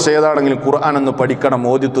 ഈ വർഷം ഏതാണെങ്കിലും ഖുർആൻ ഒന്ന് പഠിക്കണം,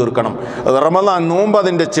 ഓതി തീർക്കണം. റമദാൻ നോമ്പ്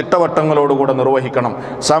അതിൻ്റെ ചിട്ടവട്ടങ്ങളോടുകൂടെ നിർവഹിക്കണം.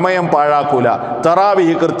 സമയം പാഴാക്കൂല.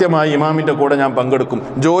 തറാവീഹ് കൃത്യമായി ഇമാമിൻ്റെ കൂടെ ഞാൻ പങ്കെടുക്കും.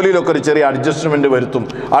 ജോലിയിലൊക്കെ ഒരു ചെറിയ അഡ്ജസ്റ്റ്മെൻറ്റ് വരുത്തും.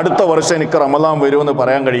 അടുത്ത വർഷം എനിക്ക് റമദാൻ വരുമെന്ന്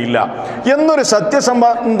പറയാൻ കഴിയില്ല എന്നൊരു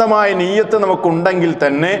സത്യസംബന്ധമായ നീയത്ത് നമുക്കുണ്ടെങ്കിൽ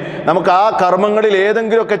തന്നെ നമുക്ക് ആ കർമ്മങ്ങളിൽ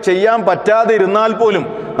ഏതെങ്കിലുമൊക്കെ ചെയ്യാൻ പറ്റാതെ ഇരുന്നാൽ പോലും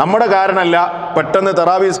നമ്മുടെ കാരണമല്ല, പെട്ടെന്ന്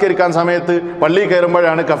തറാവീഹ് നിസ്കരിക്കാൻ സമയത്ത് പള്ളിയിൽ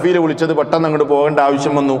കയറുമ്പോഴാണ് കഫീൽ വിളിച്ചത്, പെട്ടെന്ന് അങ്ങോട്ട് പോകേണ്ട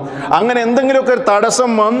ആവശ്യം വന്നു, അങ്ങനെ എന്തെങ്കിലുമൊക്കെ ഒരു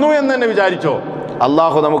തടസ്സം വന്നു എന്ന് തന്നെ വിചാരിച്ചോ,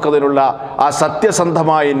 അള്ളാഹു നമുക്കതിനുള്ള ആ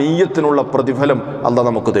സത്യസന്ധമായ നീയത്തിനുള്ള പ്രതിഫലം അള്ളാഹ്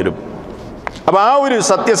നമുക്ക് തരും. അപ്പം ആ ഒരു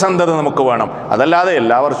സത്യസന്ധത നമുക്ക് വേണം. അതല്ലാതെ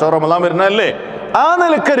എല്ലാ വർഷവും റമദാൻ വരുന്നതല്ലേ, ആ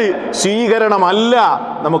നിലക്കൊരു സ്വീകരണമല്ല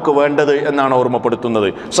നമുക്ക് വേണ്ടത് എന്നാണ് ഓർമ്മപ്പെടുത്തുന്നത്.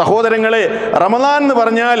 സഹോദരങ്ങളെ, റമദാൻ എന്ന്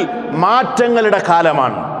പറഞ്ഞാൽ മാറ്റങ്ങളുടെ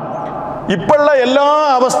കാലമാണ്. ഇപ്പോഴുള്ള എല്ലാ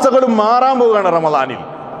അവസ്ഥകളും മാറാൻ പോവുകയാണ് റമദാനിൽ.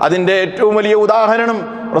 അതിൻ്റെ ഏറ്റവും വലിയ ഉദാഹരണം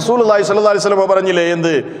റസൂലുള്ളാഹി സ്വല്ലല്ലാഹി അലൈഹി വസല്ലം പറഞ്ഞില്ലേ,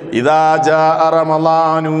 എന്ത്? ഇദാ ജാഅ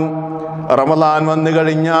റമളാനു, റമളാൻ വന്നു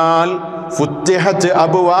കഴിഞ്ഞാൽ ഫുത്തിഹത്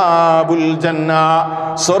അബ്വാബുൽ ജന്ന,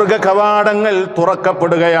 സ്വർഗ്ഗ കവാടങ്ങൾ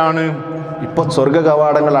തുറക്കപ്പെടുകയാണ്. ഇപ്പൊ സ്വർഗ്ഗ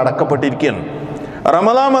കവാടങ്ങൾ അടക്കപ്പെട്ടിരിക്കുകയാണ്.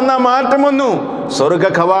 റമളാൻ വന്ന മാറ്റം വന്നു, സ്വർഗ്ഗ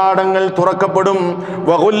കവാടങ്ങൾ തുറക്കപ്പെടും.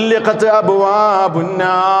 വഗുല്ലിഖത് അബ്വാബുൻ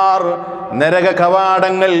നാർ, നരക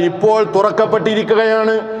കവാടങ്ങൾ ഇപ്പോൾ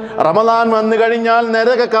തുറക്കപ്പെട്ടിരിക്കുകയാണ്. റമളാൻ വന്നു കഴിഞ്ഞാൽ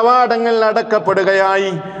നരക കവാടങ്ങൾ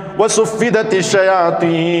അടക്കപ്പെടുകയായി.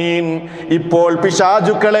 ഇപ്പോൾ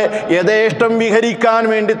പിശാചുക്കളെ യഥേഷ്ടം വിഹരിക്കാൻ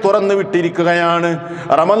വേണ്ടി തുറന്നു വിട്ടിരിക്കുകയാണ്.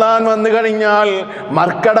 റമളാൻ വന്നു കഴിഞ്ഞാൽ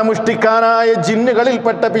മർക്കടമുഷ്ടിക്കാനായ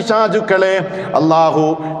ജിന്നുകളിൽപ്പെട്ട പിശാചുക്കളെ അള്ളാഹു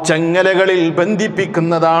ചങ്ങലകളിൽ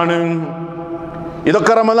ബന്ധിപ്പിക്കുന്നതാണ്.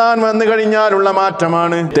 ഇതൊക്കെ റമളാൻ വന്നു കഴിഞ്ഞാലുള്ള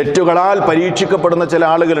മാറ്റമാണ്. തെറ്റുകളാൽ പരീക്ഷിക്കപ്പെടുന്ന ചില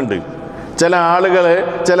ആളുകളുണ്ട്.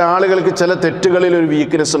 ചില ആളുകൾക്ക് ചില തെറ്റുകളിൽ ഒരു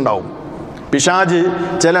വീക്ക്നെസ് ഉണ്ടാവും. പിശാച്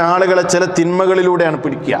ചില ആളുകളെ ചില തിന്മകളിലൂടെയാണ്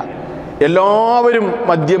പിടിക്കുക. എല്ലാവരും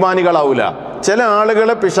മദ്യപാനികളാവില്ല. ചില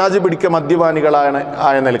ആളുകളെ പിശാച് പിടിക്കുക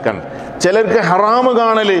മദ്യപാനികളായ നിലക്കാണ്. ചിലർക്ക് ഹറാമ്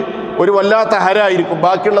കാണൽ ഒരു വല്ലാത്ത ഹരായിരിക്കും.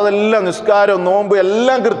 ബാക്കിയുള്ളതെല്ലാം നിസ്കാരം, നോമ്പ്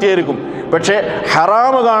എല്ലാം കൃത്യമായിരിക്കും. പക്ഷേ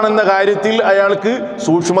ഹറാമ് കാണുന്ന കാര്യത്തിൽ അയാൾക്ക്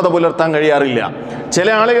സൂക്ഷ്മത പുലർത്താൻ കഴിയാറില്ല. ചില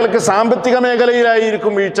ആളുകൾക്ക് സാമ്പത്തിക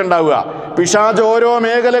മേഖലയിലായിരിക്കും വീഴ്ച ഉണ്ടാവുക. പിശാച് ഓരോ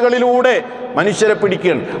മേഖലകളിലൂടെ മനുഷ്യരെ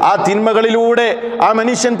പിടിക്കുകയാണ്. ആ തിന്മകളിലൂടെ ആ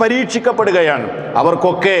മനുഷ്യൻ പരീക്ഷിക്കപ്പെടുകയാണ്.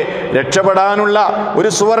 അവർക്കൊക്കെ രക്ഷപ്പെടാനുള്ള ഒരു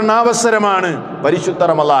സുവർണാവസരമാണ് പരിശുദ്ധ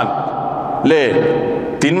റമളാൻ. അല്ലേ?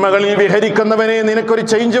 തിന്മകളിൽ വിഹരിക്കുന്നവനെ, നിനക്കൊരു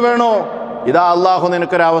ചേഞ്ച് വേണോ? ഇതാ അള്ളാഹു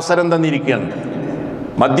നിനക്കൊരു അവസരം തന്നിരിക്കുകയാണ്.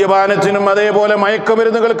 മദ്യപാനത്തിനും അതേപോലെ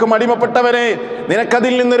മയക്കുമരുന്നുകൾക്കും അടിമപ്പെട്ടവരെ,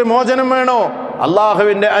 നിനക്കതിൽ നിന്നൊരു മോചനം വേണോ?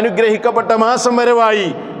 അള്ളാഹുവിൻ്റെ അനുഗ്രഹിക്കപ്പെട്ട മാസം വരവായി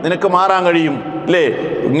നിനക്ക് മാറാൻ കഴിയും. അല്ലേ?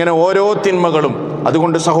 ഇങ്ങനെ ഓരോ തിന്മകളും.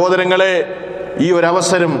 അതുകൊണ്ട് സഹോദരങ്ങളെ, ഈ ഒരു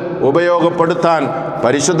അവസരം ഉപയോഗപ്പെടുത്താൻ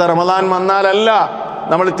പരിശുദ്ധ റമളാൻ വന്നാലല്ല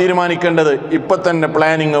നമ്മൾ തീരുമാനിക്കേണ്ടത്, ഇപ്പം തന്നെ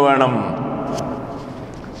പ്ലാനിങ് വേണം.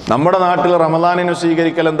 നമ്മുടെ നാട്ടിൽ റമളാനിനെ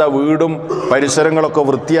സ്വീകരിക്കൽ എന്താ? വീടും പരിസരങ്ങളൊക്കെ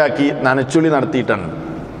വൃത്തിയാക്കി നനച്ചുളി നടത്തിയിട്ടാണ്.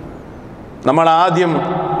 നമ്മൾ ആദ്യം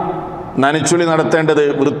നനച്ചുളി നടത്തേണ്ടത്,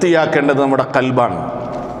 വൃത്തിയാക്കേണ്ടത് നമ്മുടെ കൽബാണ്.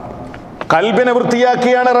 കൽബിനെ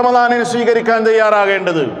വൃത്തിയാക്കിയാണ് റമളാനിനെ സ്വീകരിക്കാൻ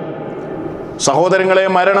തയ്യാറാകേണ്ടത്. സഹോദരങ്ങളെ,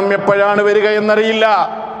 മരണം എപ്പോഴാണ് വരിക എന്നറിയില്ല.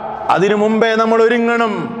 അതിനു മുമ്പേ നമ്മൾ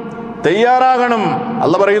ഒരുങ്ങണം, തയ്യാറാകണം.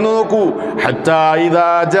 അല്ലാഹു പറയുന്നു, നോക്കൂ, ഹത്താ ഇദാ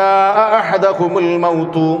ജാഅ അഹദഹുമുൽ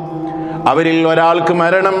മൗതു, അവരിൽ ഒരാൾക്ക്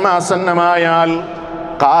മരണം ആസന്നമായാൽ,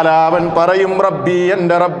 കാലാവൻ പറയും, റബ്ബി,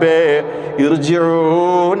 എൻ്റെ റബ്ബേ,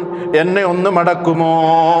 ഇർജിഊൻ, എന്നെ ഒന്ന് മടക്കുമോ,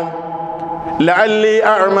 ലഅല്ലി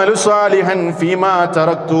അഅ്മലു സാലിഹൻ ഫീമാ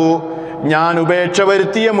തറക്തു, ഞാൻ ഉപേക്ഷ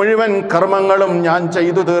വരുത്തിയ മുഴുവൻ കർമ്മങ്ങളും ഞാൻ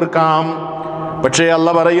ചെയ്തു തീർക്കാം. പക്ഷേ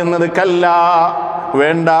അല്ലാഹു പറയുന്നത്, കല്ലാ,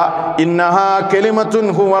 വേണ്ട, ഇന്നഹാ കലിമത്തുൻ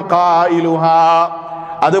ഹുവ ഖായിലുഹാ,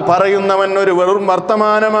 അത് പറയുന്നവൻ ഒരു വെറും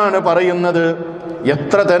വർത്തമാനമാണ് പറയുന്നത്.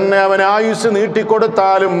 എത്ര തന്നെ അവൻ ആയുസ്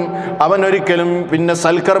നീട്ടിക്കൊടുത്താലും അവൻ ഒരിക്കലും പിന്നെ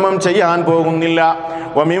സൽക്കർമ്മം ചെയ്യാൻ പോകുന്നില്ല.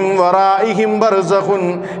 വമിൻ വറാഇഹിം ബർസഖുൻ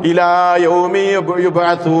ഇലാ യൗമി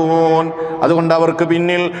യുബ്അസൂൻ, അതുകൊണ്ട് അവർക്ക്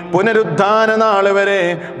പിന്നിൽ പുനരുദ്ധാന നാൾ വരെ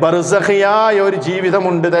ബർസഖിയായ ഒരു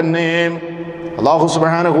ജീവിതമുണ്ട് തന്നെ. അല്ലാഹു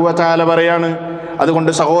സുബ്ഹാനഹു വ തആല പറയാണ്.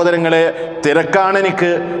 അതുകൊണ്ട് സഹോദരങ്ങളെ, തിരക്കാണ്, എനിക്ക്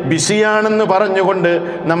ബിസിയാണെന്ന് പറഞ്ഞുകൊണ്ട്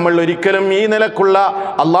നമ്മൾ ഒരിക്കലും ഈ നിലക്കുള്ള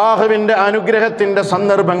അള്ളാഹുവിൻ്റെ അനുഗ്രഹത്തിൻ്റെ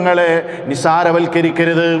സന്ദർഭങ്ങളെ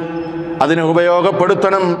നിസാരവൽക്കരിക്കരുത്. അതിനെ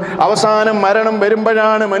ഉപയോഗപ്പെടുത്തണം. അവസാനം മരണം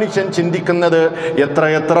വരുമ്പോഴാണ് മനുഷ്യൻ ചിന്തിക്കുന്നത്,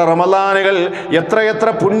 എത്ര റമളാനുകൾ, എത്ര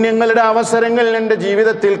പുണ്യങ്ങളുടെ അവസരങ്ങൾ എൻ്റെ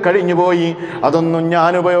ജീവിതത്തിൽ കഴിഞ്ഞുപോയി, അതൊന്നും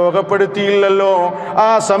ഞാൻ ഉപയോഗപ്പെടുത്തിയില്ലല്ലോ. ആ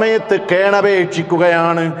സമയത്ത്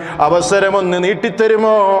കേണപേക്ഷിക്കുകയാണ്, അവസരമൊന്ന്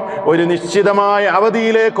നീട്ടിത്തരുമോ, ഒരു നിശ്ചിതമായ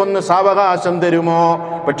അവധിയിലേക്കൊന്ന് സാവകാശം തരുമോ?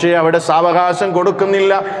 പക്ഷേ അവിടെ സാവകാശം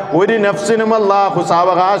കൊടുക്കുന്നില്ല. ഒരു നഫ്സിനും അല്ലാഹു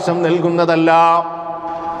സാവകാശം നൽകുന്നതല്ല.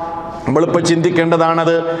 നമ്മളിപ്പോൾ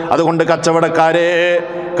ചിന്തിക്കേണ്ടതാണത്. അതുകൊണ്ട് കച്ചവടക്കാരെ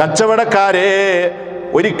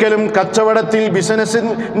ഒരിക്കലും കച്ചവടത്തിൽ,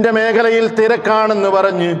 ബിസിനസിൻ്റെ മേഖലയിൽ തിരക്കാണെന്ന്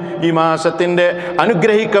പറഞ്ഞ് ഈ മാസത്തിൻ്റെ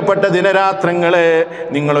അനുഗ്രഹിക്കപ്പെട്ട ദിനരാത്രങ്ങളെ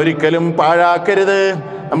നിങ്ങൾ ഒരിക്കലും പാഴാക്കരുത്.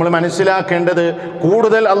 നമ്മൾ മനസ്സിലാക്കേണ്ടത്,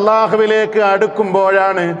 കൂടുതൽ അള്ളാഹുവിലേക്ക്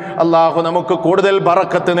അടുക്കുമ്പോഴാണ് അള്ളാഹു നമുക്ക് കൂടുതൽ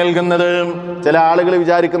ബറക്കത്ത് നൽകുന്നത്. ചില ആളുകൾ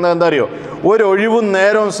വിചാരിക്കുന്നത് എന്താ അറിയോ, ഒരൊഴിവും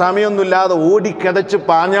നേരവും സമയമൊന്നുമില്ലാതെ ഓടിക്കതച്ച്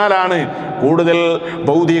പാഞ്ഞാലാണ് കൂടുതൽ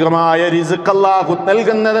ഭൗതികമായ റിസ്ക് അല്ലാഹു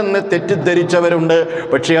നൽകുന്നതെന്ന് തെറ്റിദ്ധരിച്ചവരുണ്ട്.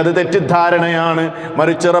 പക്ഷേ അത് തെറ്റിദ്ധാരണയാണ്.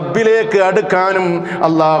 മറിച്ച് റബ്ബിലേക്ക് അടുക്കാനും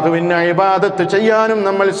അള്ളാഹുവിനെ ഇബാദത്ത് ചെയ്യാനും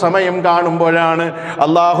നമ്മൾ സമയം കാണുമ്പോഴാണ്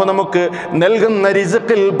അള്ളാഹു നമുക്ക് നൽകുന്ന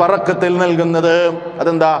റിസ്ഖിൽ ബറക്കത്തിൽ നൽകുന്നത്.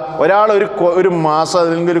 അതെന്താ? ഒരാൾ ഒരു മാസം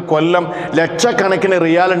അല്ലെങ്കിൽ ഒരു കൊല്ലം ലക്ഷക്കണക്കിന്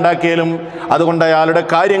റിയാൽ ഉണ്ടാക്കിയാലും അതുകൊണ്ട് അയാളുടെ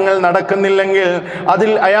കാര്യങ്ങൾ നടക്കുന്നില്ലെങ്കിൽ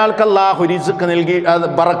അതിൽ അയാൾക്ക് അല്ലാഹു റിസ്ഖ് നൽകി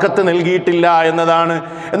ബറക്കത്ത് നൽകിയിട്ടില്ല എന്നതാണ്.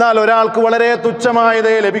 എന്നാൽ ഒരാൾക്ക് വളരെ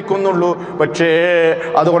തുച്ഛമായതേ ലഭിക്കുന്നുള്ളൂ, പക്ഷേ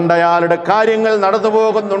അതുകൊണ്ട് അയാളുടെ കാര്യങ്ങൾ നടന്നു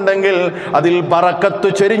പോകുന്നുണ്ടെങ്കിൽ അതിൽ ബറക്കത്ത്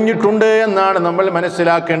ചൊരിഞ്ഞിട്ടുണ്ട് എന്നാണ് നമ്മൾ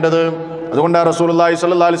മനസ്സിലാക്കേണ്ടത്. അതുകൊണ്ടാണ് റസൂലുള്ളാഹി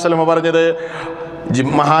സ്വല്ലല്ലാഹു അലൈഹി വസല്ലം പറഞ്ഞത്,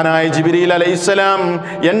 മഹാനായ ജിബ്രീൽ അലൈഹിസ്സലാം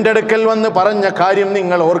എൻ്റെ അടുക്കൽ വന്ന് പറഞ്ഞ കാര്യം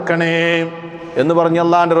നിങ്ങൾ ഓർക്കണേ എന്ന് പറഞ്ഞ്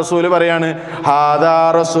അള്ളാഹുവിൻ്റെ റസൂല് പറയാണ്, ഹാദാ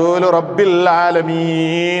റസൂലു റബ്ബിൽ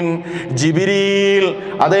ആലമീൻ. ജിബ്രീൽ,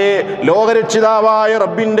 അതേ ലോകരക്ഷിതാവായ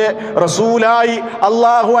റബ്ബിൻ്റെ റസൂലായി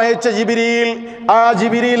അള്ളാഹു അയച്ച ജിബ്രീൽ, ആ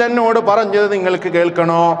ജിബ്രീൽ എന്നോട് പറഞ്ഞത് നിങ്ങൾക്ക്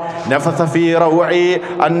കേൾക്കണോ? നഫസ ഫീ റൗഇ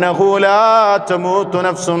അന്നഹു ലാ തമൂതു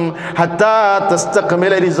നഫ്സുൻ ഹത്താ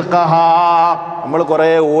തസ്തക്മില റിസ്ഖഹാ. നമ്മൾ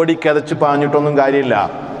കുറേ ഓടിക്കതച്ച് പാഞ്ഞിട്ടൊന്നും കാര്യമില്ല,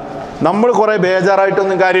 നമ്മൾ കുറേ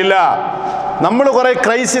ബേജാറായിട്ടൊന്നും കാര്യമില്ല, നമ്മൾ കുറെ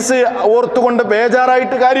ക്രൈസിസ് ഓർത്തുകൊണ്ട്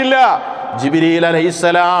ബേജാറായിട്ട് കാര്യമില്ല. ജിബ്രീൽ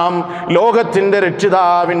അലൈഹിസ്സലാം, ലോകത്തിന്റെ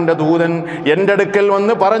രക്ഷിതാവിന്റെ ദൂതൻ, എൻ്റെ അടുക്കൽ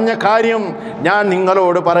വന്ന് പറഞ്ഞ കാര്യം ഞാൻ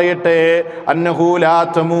നിങ്ങളോട് പറയട്ടെ. അന്നഹു ലാ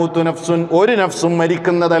തമൂതു നഫ്സുൻ, ഒരു നഫ്സും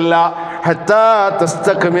മരിക്കുന്നതല്ല, ഹത്താ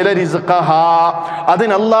തസ്തക്മില റിസ്ഖഹാ,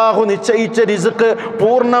 അതിന് അല്ലാഹു നിശ്ചയിച്ച റിസ്ഖ്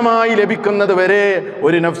പൂർണ്ണമായി ലഭിക്കുന്നത് വരെ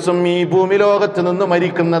ഒരു നഫ്സും ഈ ഭൂമി ലോകത്ത് നിന്ന്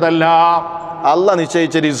മരിക്കുന്നതല്ല. അള്ളാഹ്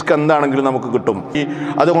നിശ്ചയിച്ച റിസ്ക് എന്താണെങ്കിലും നമുക്ക് കിട്ടും.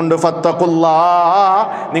 അതുകൊണ്ട് ഫത്തഖുല്ലാഹ്,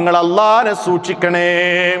 നിങ്ങൾ അള്ളാഹിനെ സൂക്ഷിക്കണേ,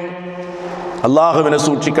 അള്ളാഹുവിനെ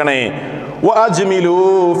സൂക്ഷിക്കണേ. വഅജ്മിലൂ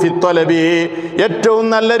ഫി ത്വലബി, ഏറ്റവും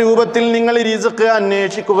നല്ല രൂപത്തിൽ നിങ്ങൾ റിസ്ക്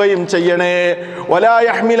അന്വേഷിക്കുകയും ചെയ്യണേ. വലാ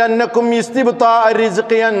യഹ്മിലന്നകും ഇസ്തിബ്താഅ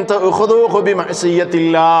റിസ്ഖി അൻ തഅഖുദൂഹു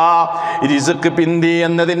ബിമഅസിയത്തില്ലാഹ്, റിസ്ക് പിന്തി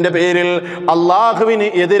എന്നതിൻ്റെ പേരിൽ അള്ളാഹുവിന്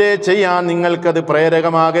എതിരെ ചെയ്യാൻ നിങ്ങൾക്കത്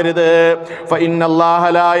പ്രേരകമാകരുത്. ഫഇന്നല്ലാഹ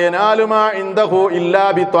ലാ യനാലു മാ ഇൻദഹു ഇല്ലാ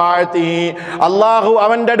ബിത്വാഅതിഹി, അള്ളാഹു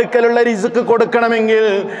അവൻ്റെ അടുക്കലുള്ള റിസ്ക് കൊടുക്കണമെങ്കിൽ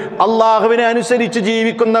അള്ളാഹുവിനെ അനുസരിച്ച്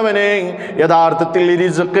ജീവിക്കുന്നവനെ യഥാർത്ഥത്തിൽ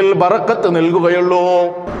റിസ്ഖിൽ ബറക്കത്ത് നൽകുകയുള്ളൂ.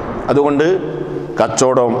 അതുകൊണ്ട്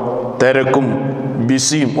കച്ചവടവും തിരക്കും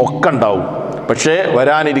ബിസിയും ഒക്കെ ഉണ്ടാവും. പക്ഷേ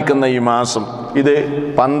വരാനിരിക്കുന്ന ഈ മാസം, ഇത്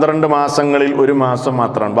 12 മാസങ്ങളിൽ ഒരു മാസം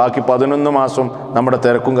മാത്രമാണ്, ബാക്കി 11 മാസം നമ്മുടെ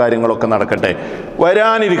തിരക്കും കാര്യങ്ങളൊക്കെ നടക്കട്ടെ.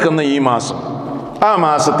 വരാനിരിക്കുന്ന ഈ മാസം, ആ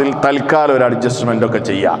മാസത്തിൽ തൽക്കാലം ഒരു അഡ്ജസ്റ്റ്മെൻ്റ് ഒക്കെ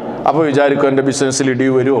ചെയ്യുക. അപ്പോൾ വിചാരിക്കും എൻ്റെ ബിസിനസ്സിൽ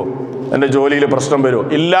ഇടിവ് വരുമോ, എൻ്റെ ജോലിയിൽ പ്രശ്നം വരുമോ?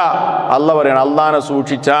 ഇല്ല. അള്ളാഹ് പറയണം, അള്ളാഹിനെ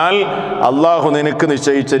സൂക്ഷിച്ചാൽ അള്ളാഹു നിനക്ക്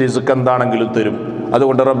നിശ്ചയിച്ച റിസ്ക് എന്താണെങ്കിലും തരും.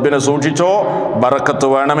 അതുകൊണ്ട് റബ്ബിനെ സൂക്ഷിച്ചോ, ബറക്കത്ത്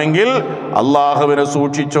വേണമെങ്കിൽ അള്ളാഹുവിനെ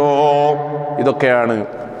സൂക്ഷിച്ചോ. ഇതൊക്കെയാണ്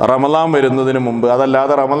റമളാൻ വരുന്നതിന് മുമ്പ്.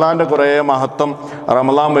 അതല്ലാതെ റമളാൻ്റെ കുറേ മഹത്വം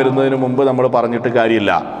റമളാൻ വരുന്നതിന് മുമ്പ് നമ്മൾ പറഞ്ഞിട്ട്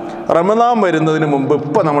കാര്യമില്ല. റമളാൻ വരുന്നതിന് മുമ്പ്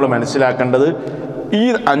ഇപ്പം നമ്മൾ മനസ്സിലാക്കേണ്ടത്, ഈ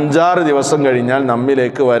 5-6 ദിവസം കഴിഞ്ഞാൽ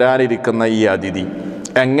നമ്മിലേക്ക് വരാനിരിക്കുന്ന ഈ അതിഥി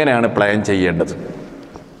എങ്ങനെയാണ് പ്ലാൻ ചെയ്യേണ്ടത്,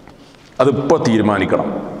 അതിപ്പോൾ തീരുമാനിക്കണം.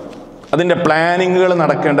 അതിൻ്റെ പ്ലാനിങ്ങുകൾ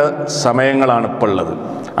നടക്കേണ്ട സമയങ്ങളാണ് ഇപ്പോൾ ഉള്ളത്.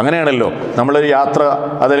 അങ്ങനെയാണല്ലോ നമ്മളൊരു യാത്ര,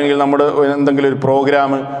 അതല്ലെങ്കിൽ നമ്മുടെ എന്തെങ്കിലും ഒരു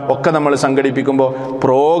പ്രോഗ്രാം ഒക്കെ നമ്മൾ സംഘടിപ്പിക്കുമ്പോൾ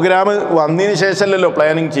പ്രോഗ്രാം വന്നതിന് ശേഷമല്ലല്ലോ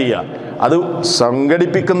പ്ലാനിങ് ചെയ്യുക. അത്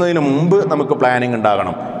സംഘടിപ്പിക്കുന്നതിന് മുമ്പ് നമുക്ക് പ്ലാനിങ്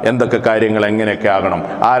ഉണ്ടാകണം. എന്തൊക്കെ കാര്യങ്ങൾ എങ്ങനെയൊക്കെ ആകണം,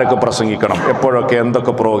 ആരൊക്കെ പ്രസംഗിക്കണം, എപ്പോഴൊക്കെ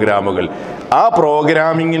എന്തൊക്കെ പ്രോഗ്രാമുകൾ. ആ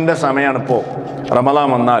പ്രോഗ്രാമിങ്ങിൻ്റെ സമയമാണിപ്പോൾ. റമളാൻ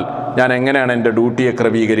വന്നാൽ ഞാൻ എങ്ങനെയാണ് എൻ്റെ ഡ്യൂട്ടിയെ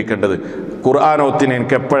ക്രമീകരിക്കേണ്ടത്, ഖുർആനോത്തിന്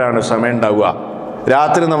എനിക്ക് എപ്പോഴാണ് സമയം ഉണ്ടാവുക,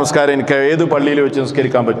 രാത്രി നമസ്കാരം എനിക്ക് ഏത് പള്ളിയിൽ വെച്ച്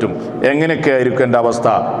നിസ്കരിക്കാൻ പറ്റും, എങ്ങനെയൊക്കെ ആയിരിക്കും എൻ്റെ അവസ്ഥ,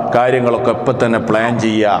 കാര്യങ്ങളൊക്കെ ഇപ്പം തന്നെ പ്ലാൻ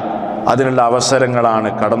ചെയ്യുക. അതിനുള്ള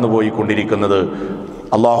അവസരങ്ങളാണ് കടന്നുപോയിക്കൊണ്ടിരിക്കുന്നത്.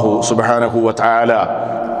 അല്ലാഹു സുബ്ഹാനഹു വ തആല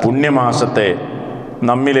പുണ്യമാസത്തെ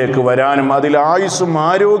നമ്മിലേക്ക് വരാനും അതിൽ ആയുസ്സും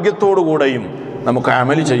ആരോഗ്യത്തോടു കൂടെയും നമുക്ക്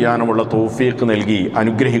അമല് ചെയ്യാനുമുള്ള തൗഫീഖ് നൽകി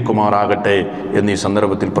അനുഗ്രഹിക്കുമാറാകട്ടെ എന്നീ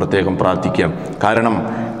സന്ദർഭത്തിൽ പ്രത്യേകം പ്രാർത്ഥിക്കാം. കാരണം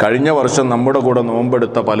കഴിഞ്ഞ വർഷം നമ്മുടെ കൂടെ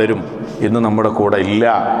നോമ്പെടുത്ത പലരും ഇന്ന് നമ്മുടെ കൂടെ ഇല്ല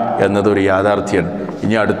എന്നതൊരു യാഥാർത്ഥ്യമാണ്.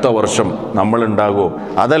 ഇനി അടുത്ത വർഷം നമ്മളുണ്ടാകുമോ,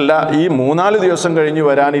 അതല്ല ഈ 3-4 ദിവസം കഴിഞ്ഞ്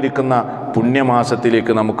വരാനിരിക്കുന്ന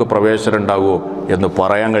പുണ്യമാസത്തിലേക്ക് നമുക്ക് പ്രവേശനം ഉണ്ടാകുമോ എന്ന്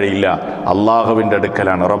പറയാൻ കഴിയില്ല. അള്ളാഹുവിൻ്റെ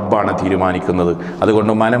അടുക്കലാണ്, റബ്ബാണ് തീരുമാനിക്കുന്നത്.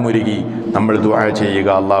 അതുകൊണ്ട് മനമുരുകി നമ്മൾ ദുആ ചെയ്യുക,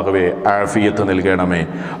 അള്ളാഹുവേ ആഫിയത്ത് നൽകണമേ,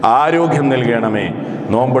 ആരോഗ്യം നൽകണമേ,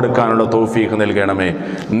 നോമ്പെടുക്കാനുള്ള തൗഫീഖ് നൽകണമേ,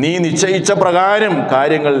 നീ നിശ്ചയിച്ച പ്രകാരം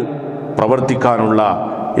കാര്യങ്ങൾ പ്രവർത്തിക്കാനുള്ള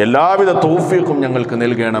എല്ലാവിധ തൗഫീഖും ഞങ്ങൾക്ക്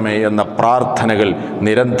നൽകണമേ എന്ന പ്രാർത്ഥനകൾ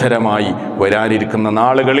നിരന്തരമായി വരാനിരിക്കുന്ന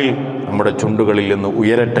നാളുകളിൽ നമ്മുടെ ചുണ്ടുകളിൽ നിന്ന്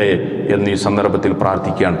ഉയരട്ടെ എന്നീ സന്ദർഭത്തിൽ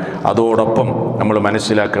പ്രാർത്ഥിക്കുകയാണ്. അതോടൊപ്പം നമ്മൾ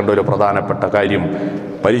മനസ്സിലാക്കേണ്ട ഒരു പ്രധാനപ്പെട്ട കാര്യം,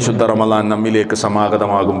 പരിശുദ്ധ റമളാൻ നമ്മിലേക്ക്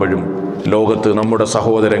സമാഗതമാകുമ്പോഴും ലോകത്ത് നമ്മുടെ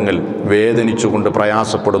സഹോദരങ്ങൾ വേദനിച്ചുകൊണ്ട്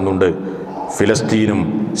പ്രയാസപ്പെടുന്നുണ്ട്. ഫിലസ്തീനും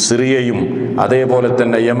സിറിയയും അതേപോലെ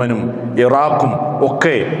തന്നെ യമനും ഇറാഖും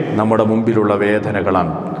ഒക്കെ നമ്മുടെ മുമ്പിലുള്ള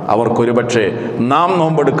വേദനകളാണ്. അവർക്കൊരുപക്ഷെ നാം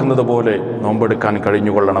നോമ്പെടുക്കുന്നത് പോലെ നോമ്പെടുക്കാൻ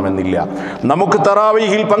കഴിഞ്ഞുകൊള്ളണമെന്നില്ല. നമുക്ക്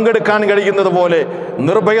തറാവീഹിൽ പങ്കെടുക്കാൻ കഴിയുന്നത് പോലെ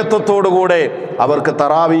നിർഭയത്വത്തോടുകൂടെ അവർക്ക്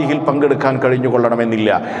തറാവീഹിൽ പങ്കെടുക്കാൻ കഴിഞ്ഞുകൊള്ളണമെന്നില്ല.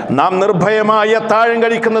 നാം നിർഭയമായി അത്താഴം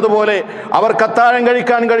കഴിക്കുന്നത് പോലെ അവർക്ക് അത്താഴം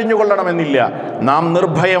കഴിക്കാൻ കഴിഞ്ഞുകൊള്ളണമെന്നില്ല. നാം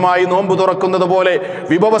നിർഭയമായി നോമ്പ് തുറക്കുന്നത് പോലെ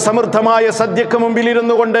വിഭവസമൃദ്ധമായ സദ്യക്ക് മുമ്പിൽ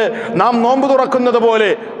ഇരുന്നു കൊണ്ട് നാം നോമ്പ് തുറക്കുന്നത്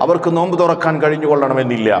പോലെ അവർക്ക് നോമ്പ് തുറക്കാൻ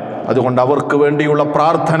കഴിഞ്ഞുകൊള്ളണമെന്നില്ല. അതുകൊണ്ട് അവർക്ക് വേണ്ടിയുള്ള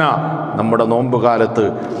പ്രാർത്ഥന നമ്മുടെ നോമ്പ് കാലത്ത്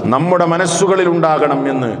നമ്മുടെ മനസ്സുകളിൽ ഉണ്ടാകണം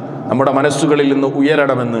എന്ന്, നമ്മുടെ മനസ്സുകളിൽ നിന്ന്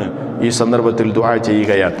ഉയരണമെന്ന് ഈ സന്ദർഭത്തിൽ ദുആ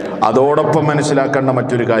ചെയ്യുകയാണ്. അതോടൊപ്പം മനസ്സിലാക്കേണ്ട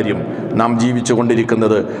മറ്റൊരു കാര്യം, നാം ജീവിച്ചു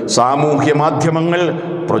കൊണ്ടിരിക്കുന്നത് സാമൂഹ്യ മാധ്യമങ്ങൾ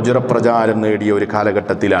പ്രചാരം നേടിയ ഒരു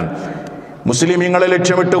കാലഘട്ടത്തിലാണ്. മുസ്ലിമീങ്ങളെ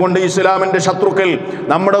ലക്ഷ്യമിട്ടുകൊണ്ട് ഇസ്ലാമിൻ്റെ ശത്രുക്കൾ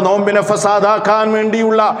നമ്മുടെ നോമ്പിനെ ഫസാദാക്കാൻ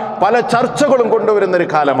വേണ്ടിയുള്ള പല ചർച്ചകളും കൊണ്ടുവരുന്നൊരു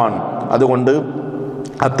കാലമാണ്. അതുകൊണ്ട്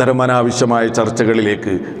അത്തരം അനാവശ്യമായ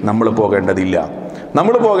ചർച്ചകളിലേക്ക് നമ്മൾ പോകേണ്ടതില്ല.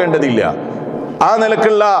 ആ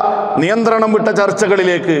നിലക്കുള്ള നിയന്ത്രണം വിട്ട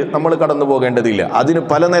ചർച്ചകളിലേക്ക് നമ്മൾ കടന്നു പോകേണ്ടതില്ല. അതിന്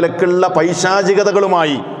പല നിലക്കുള്ള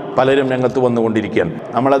പൈശാചികതകളുമായി പലരും രംഗത്ത് വന്നുകൊണ്ടിരിക്കുകയാണ്.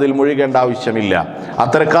 നമ്മളതിൽ മുഴുകേണ്ട ആവശ്യമില്ല.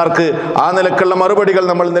 അത്തരക്കാർക്ക് ആ നിലക്കുള്ള മറുപടികൾ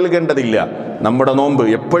നമ്മൾ നൽകേണ്ടതില്ല. നമ്മുടെ നോമ്പ്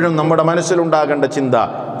എപ്പോഴും നമ്മുടെ മനസ്സിലുണ്ടാകേണ്ട ചിന്ത,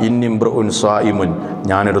 ഇന്നിംബ്രുഉൻ സ്വായിമുൻ,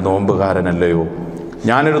 ഞാനൊരു നോമ്പുകാരനല്ലയോ.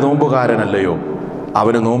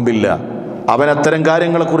 അവന് നോമ്പില്ല, അവൻ അത്തരം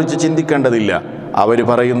കാര്യങ്ങളെക്കുറിച്ച് ചിന്തിക്കേണ്ടതില്ല. അവർ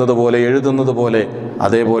പറയുന്നത് പോലെ എഴുതുന്നത് പോലെ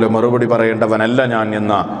അതേപോലെ മറുപടി പറയേണ്ടവനല്ല ഞാൻ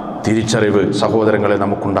എന്ന തിരിച്ചറിവ് സഹോദരങ്ങളെ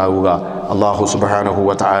നമുക്കുണ്ടാവുക. അല്ലാഹു സുബ്ഹാനഹു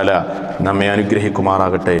വ തആല നമ്മെ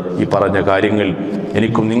അനുഗ്രഹിക്കുമാറാകട്ടെ. ഈ പറഞ്ഞ കാര്യങ്ങൾ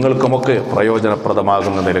എനിക്കും നിങ്ങൾക്കുമൊക്കെ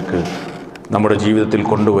പ്രയോജനപ്രദമാകുന്ന നിലക്ക് നമ്മുടെ ജീവിതത്തിൽ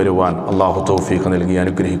കൊണ്ടുവരുവാൻ അല്ലാഹു തൗഫീഖ് നൽകി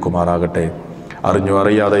അനുഗ്രഹിക്കുമാറാകട്ടെ. അറിഞ്ഞോ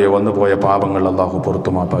അറിയാതെയോ വന്നുപോയ പാപങ്ങൾ അല്ലാഹു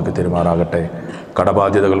പുറത്തു മാപ്പാക്കി തരുമാറാകട്ടെ.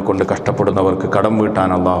 കടബാധ്യതകൾ കൊണ്ട് കഷ്ടപ്പെടുന്നവർക്ക് കടം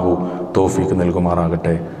വീട്ടാൻ അല്ലാഹു തൗഫീഖ്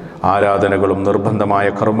നൽകുമാറാകട്ടെ. ആരാധനകളും നിർബന്ധമായ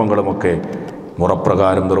കർമ്മങ്ങളുമൊക്കെ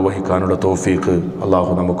മുറപ്രകാരം നിർവഹിക്കാനുള്ള തൗഫീഖ്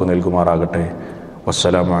അല്ലാഹു നമുക്ക് നൽകുമാറാകട്ടെ.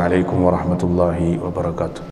 വസ്സലാമു അലൈക്കും വറഹ്മത്തുള്ളാഹി വബറകാതുഹു.